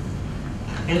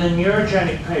 In a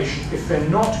neurogenic patient, if they're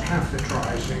not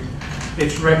catheterizing,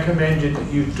 it's recommended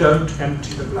that you don't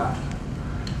empty the bladder.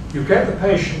 You get the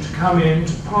patient to come in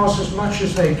to pass as much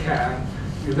as they can,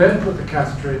 you then put the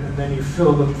catheter in and then you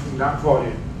fill them from that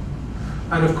volume.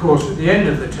 And of course at the end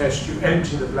of the test you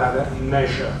empty the bladder and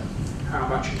measure how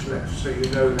much is left so you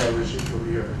know their residual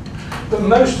urine. But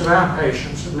most of our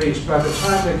patients, at least by the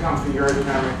time they come for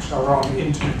urodynamics, are on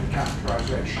intermittent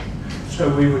catheterization. So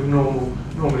we would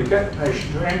normally get the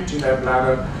patient to empty their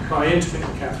bladder by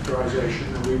intermittent catheterization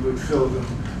and we would fill them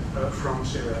from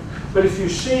zero. But if you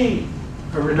see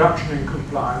a reduction in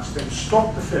compliance, then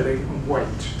stop the filling and wait,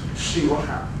 see what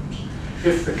happens.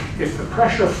 If the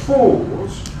pressure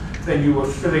falls, then you are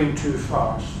filling too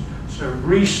fast. So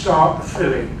restart the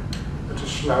filling at a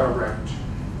slower rate.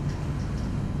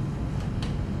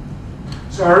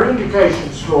 So our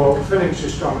indications for filling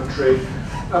cystometry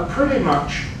are pretty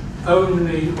much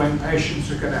only when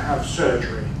patients are going to have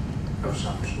surgery of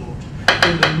some sort.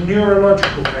 In the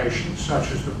neurological patients,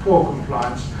 such as the poor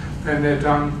compliance, then they're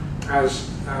done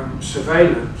as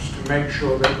surveillance to make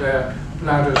sure that their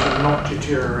bladders are not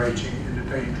deteriorating in a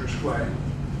dangerous way.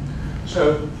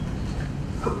 So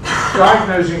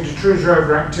diagnosing detrusor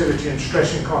overactivity and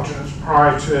stress incontinence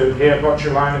prior to here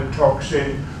botulinum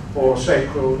toxin or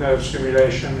sacral nerve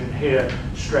stimulation and here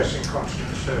stress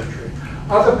incontinence surgery.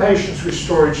 Other patients with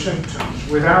storage symptoms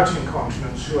without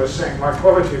incontinence who are saying my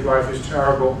quality of life is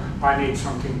terrible, I need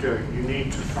something doing. You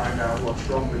need to find out what's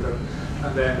wrong with them.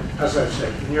 And then, as I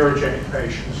said, neurogenic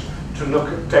patients to look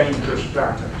at dangerous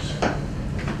bladders.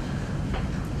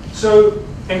 So,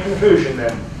 in conclusion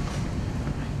then,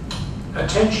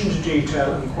 attention to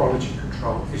detail and quality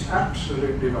control is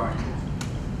absolutely vital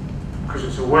because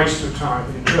it's a waste of time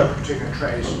interpreting a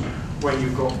trace when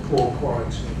you've got poor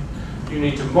quality. You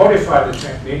need to modify the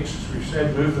techniques, as we've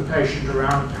said, move the patient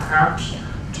around perhaps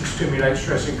to stimulate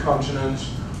stress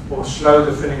incontinence or slow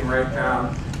the filling rate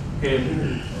down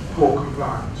in poor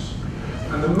compliance.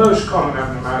 And the most common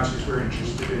abnormalities we're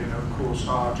interested in, of course,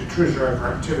 are detrusor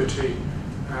overactivity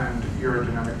and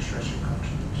urodynamic stress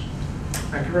incontinence.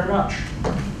 Thank you very much.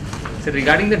 So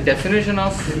regarding the definition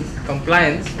of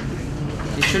compliance,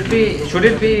 should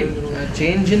it be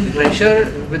change in pressure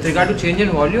with regard to change in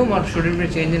volume, or should it be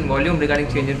change in volume regarding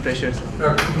change in pressures?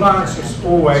 Compliance is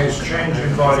always change in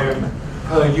volume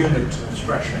per unit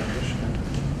expression.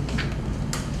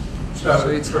 So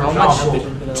it's for example,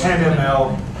 10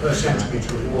 ml per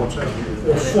centimetre of water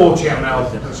or 40 ml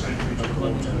per centimetre of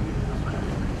water.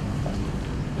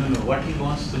 No, what he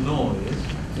wants to know is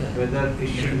whether it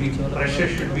should be, pressure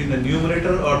should be in the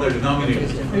numerator or the denominator.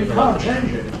 You can't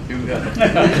change it.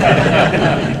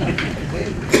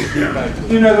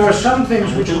 You know, there are some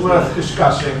things which are worth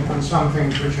discussing and some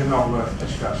things which are not worth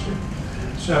discussing.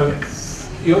 So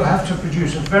you'll have to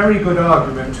produce a very good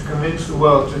argument to convince the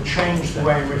world to change the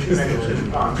way in which it measures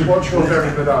compliance. What's your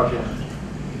very good argument?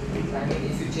 I mean,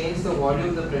 if you change the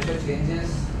volume, the pressure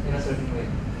changes in a certain way.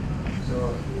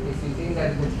 So if you think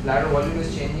that the bladder volume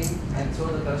is changing and so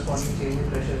the corresponding change in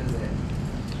pressure is there,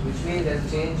 which means there's a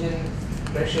change in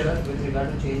pressure with regard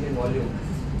to change in volume.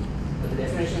 But the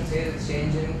definition says it's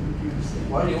change in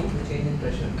volume with change in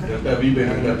pressure.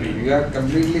 You are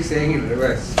completely saying in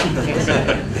reverse.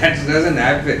 That doesn't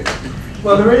happen.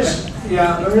 Well, there is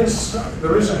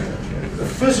a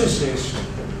physicist.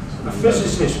 A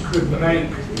physicist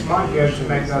might be able to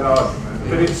make that argument,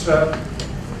 but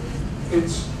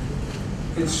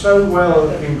it's so well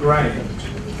ingrained,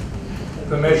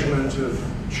 the measurement of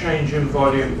change in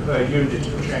volume per unit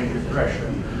of change in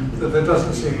pressure, that there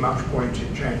doesn't seem much point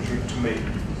in changing it to me.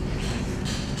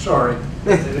 Sorry.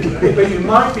 But you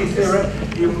might be,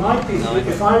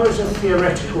 if I was a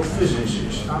theoretical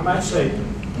physicist, I might say,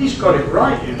 he's got it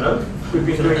right, you know, we've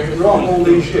been doing it wrong all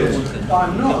these years. But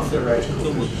I'm not a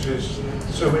theoretical physicist,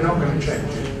 so we're not going to change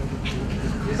it.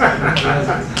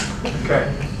 Okay.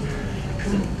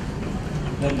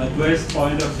 The Maguire's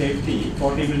point of safety,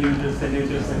 40 millimeters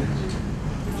centimeters.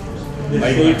 The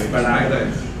safe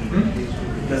bladder.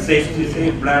 The safety,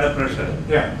 safe bladder pressure.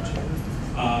 Yeah.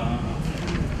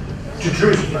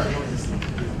 Detrusor pressure.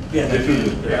 Yeah,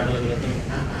 detrusor. Yeah.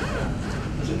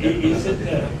 So is it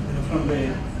from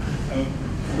the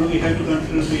do we have to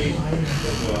consider the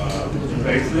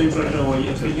baseline pressure or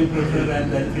filling pressure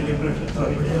and then filling pressure?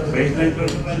 Sorry, baseline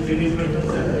pressure and filling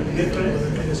pressure different?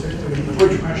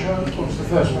 Which pressure? What's the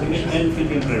first one? End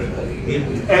filling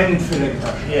pressure. End filling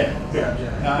pressure.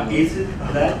 Yeah. Is it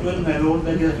that well narrowed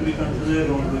that has to be considered,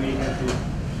 or do we have to?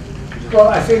 Well,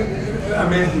 I think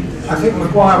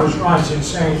Maguire was right in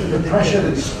saying that the pressure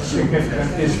that's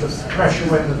significant is the pressure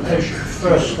when the patient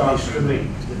first starts to leak.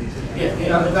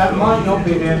 That might not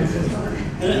be the end filling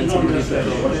pressure. Not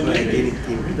necessarily.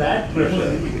 That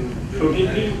pressure, should it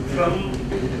be from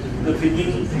the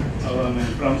filling,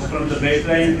 from the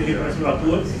baseline filling pressure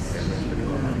upwards?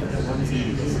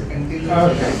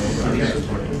 Okay.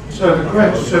 So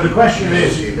the question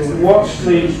is,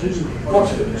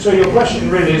 so your question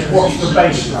really is, what's the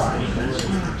baseline?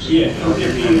 Yeah.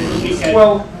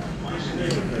 Well,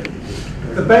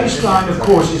 the baseline, of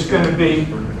course, is going to be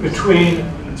between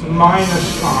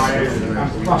 -5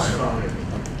 and +5.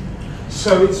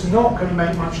 So it's not going to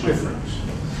make much difference.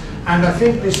 And I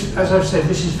think this, as I've said,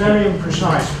 this is very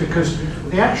imprecise because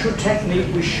the actual technique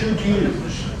we should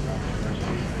use,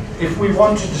 if we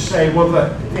wanted to say, well,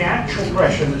 the actual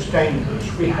pressure that's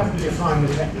dangerous, we haven't defined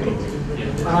the technique.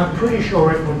 And I'm pretty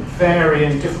sure it would vary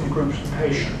in different groups of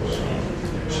patients.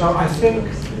 So I think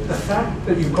the fact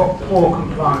that you've got poor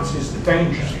compliance is the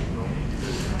danger signal.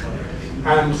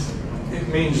 And it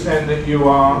means then that you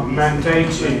are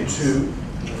mandated to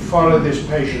follow this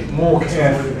patient more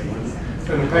carefully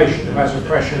than a patient who has a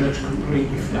pressure that's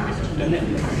completely flat.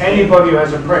 Anybody who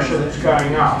has a pressure that's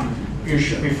going up, you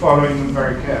should be following them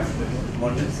very carefully.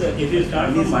 If you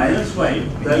start from -5,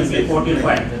 then say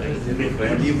 45.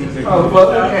 Oh, well,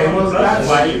 okay, well, that's...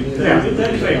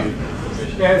 Yeah.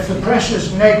 Yeah, if the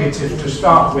pressure's negative to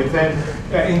start with, then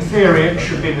in theory it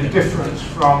should be the difference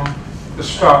from the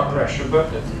start pressure.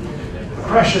 But the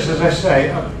pressures, as I say,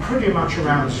 are pretty much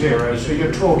around 0. So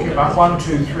you're talking about 1,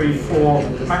 2, 3, 4,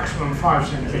 maximum 5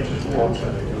 centimeters of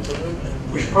water,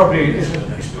 which probably is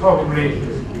probably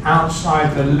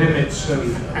outside the limits of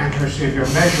accuracy of your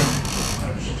measurement.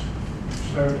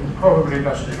 So it probably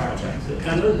doesn't matter.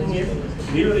 Another thing is,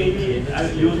 do you really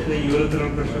use the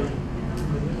urethral pressure?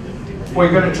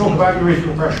 We're going to talk about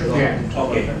urethral pressure at the end.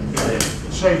 Okay.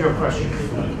 Save your question.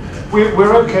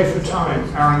 We're okay for time,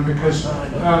 Aaron, because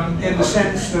in the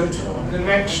sense that the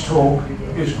next talk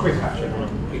is quicker.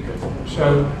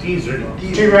 So,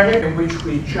 T-ready, in which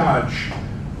we judge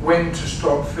when to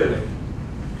stop filling.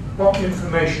 What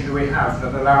information do we have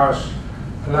that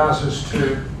allows us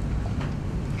to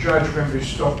judge when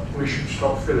we should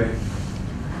stop filling?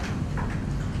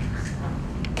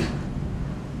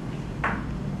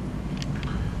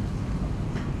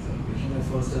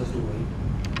 First has to wait.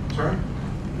 Sorry?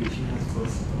 Patient has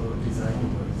first design to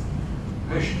wait.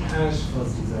 Patient has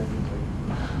first design to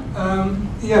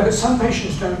wait. Yeah, but some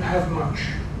patients don't have much.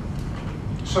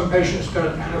 Some patients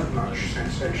don't have much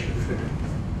sensation of filling.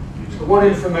 So what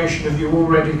information have you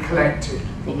already collected?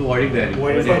 From the warding diary.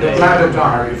 From the bladder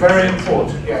diary, very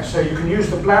important, yeah. So you can use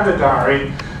the bladder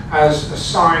diary as a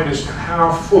sign as to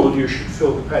how full you should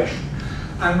fill the patient.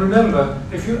 And remember,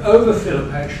 if you overfill a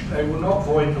patient, they will not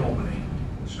void normally.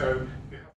 So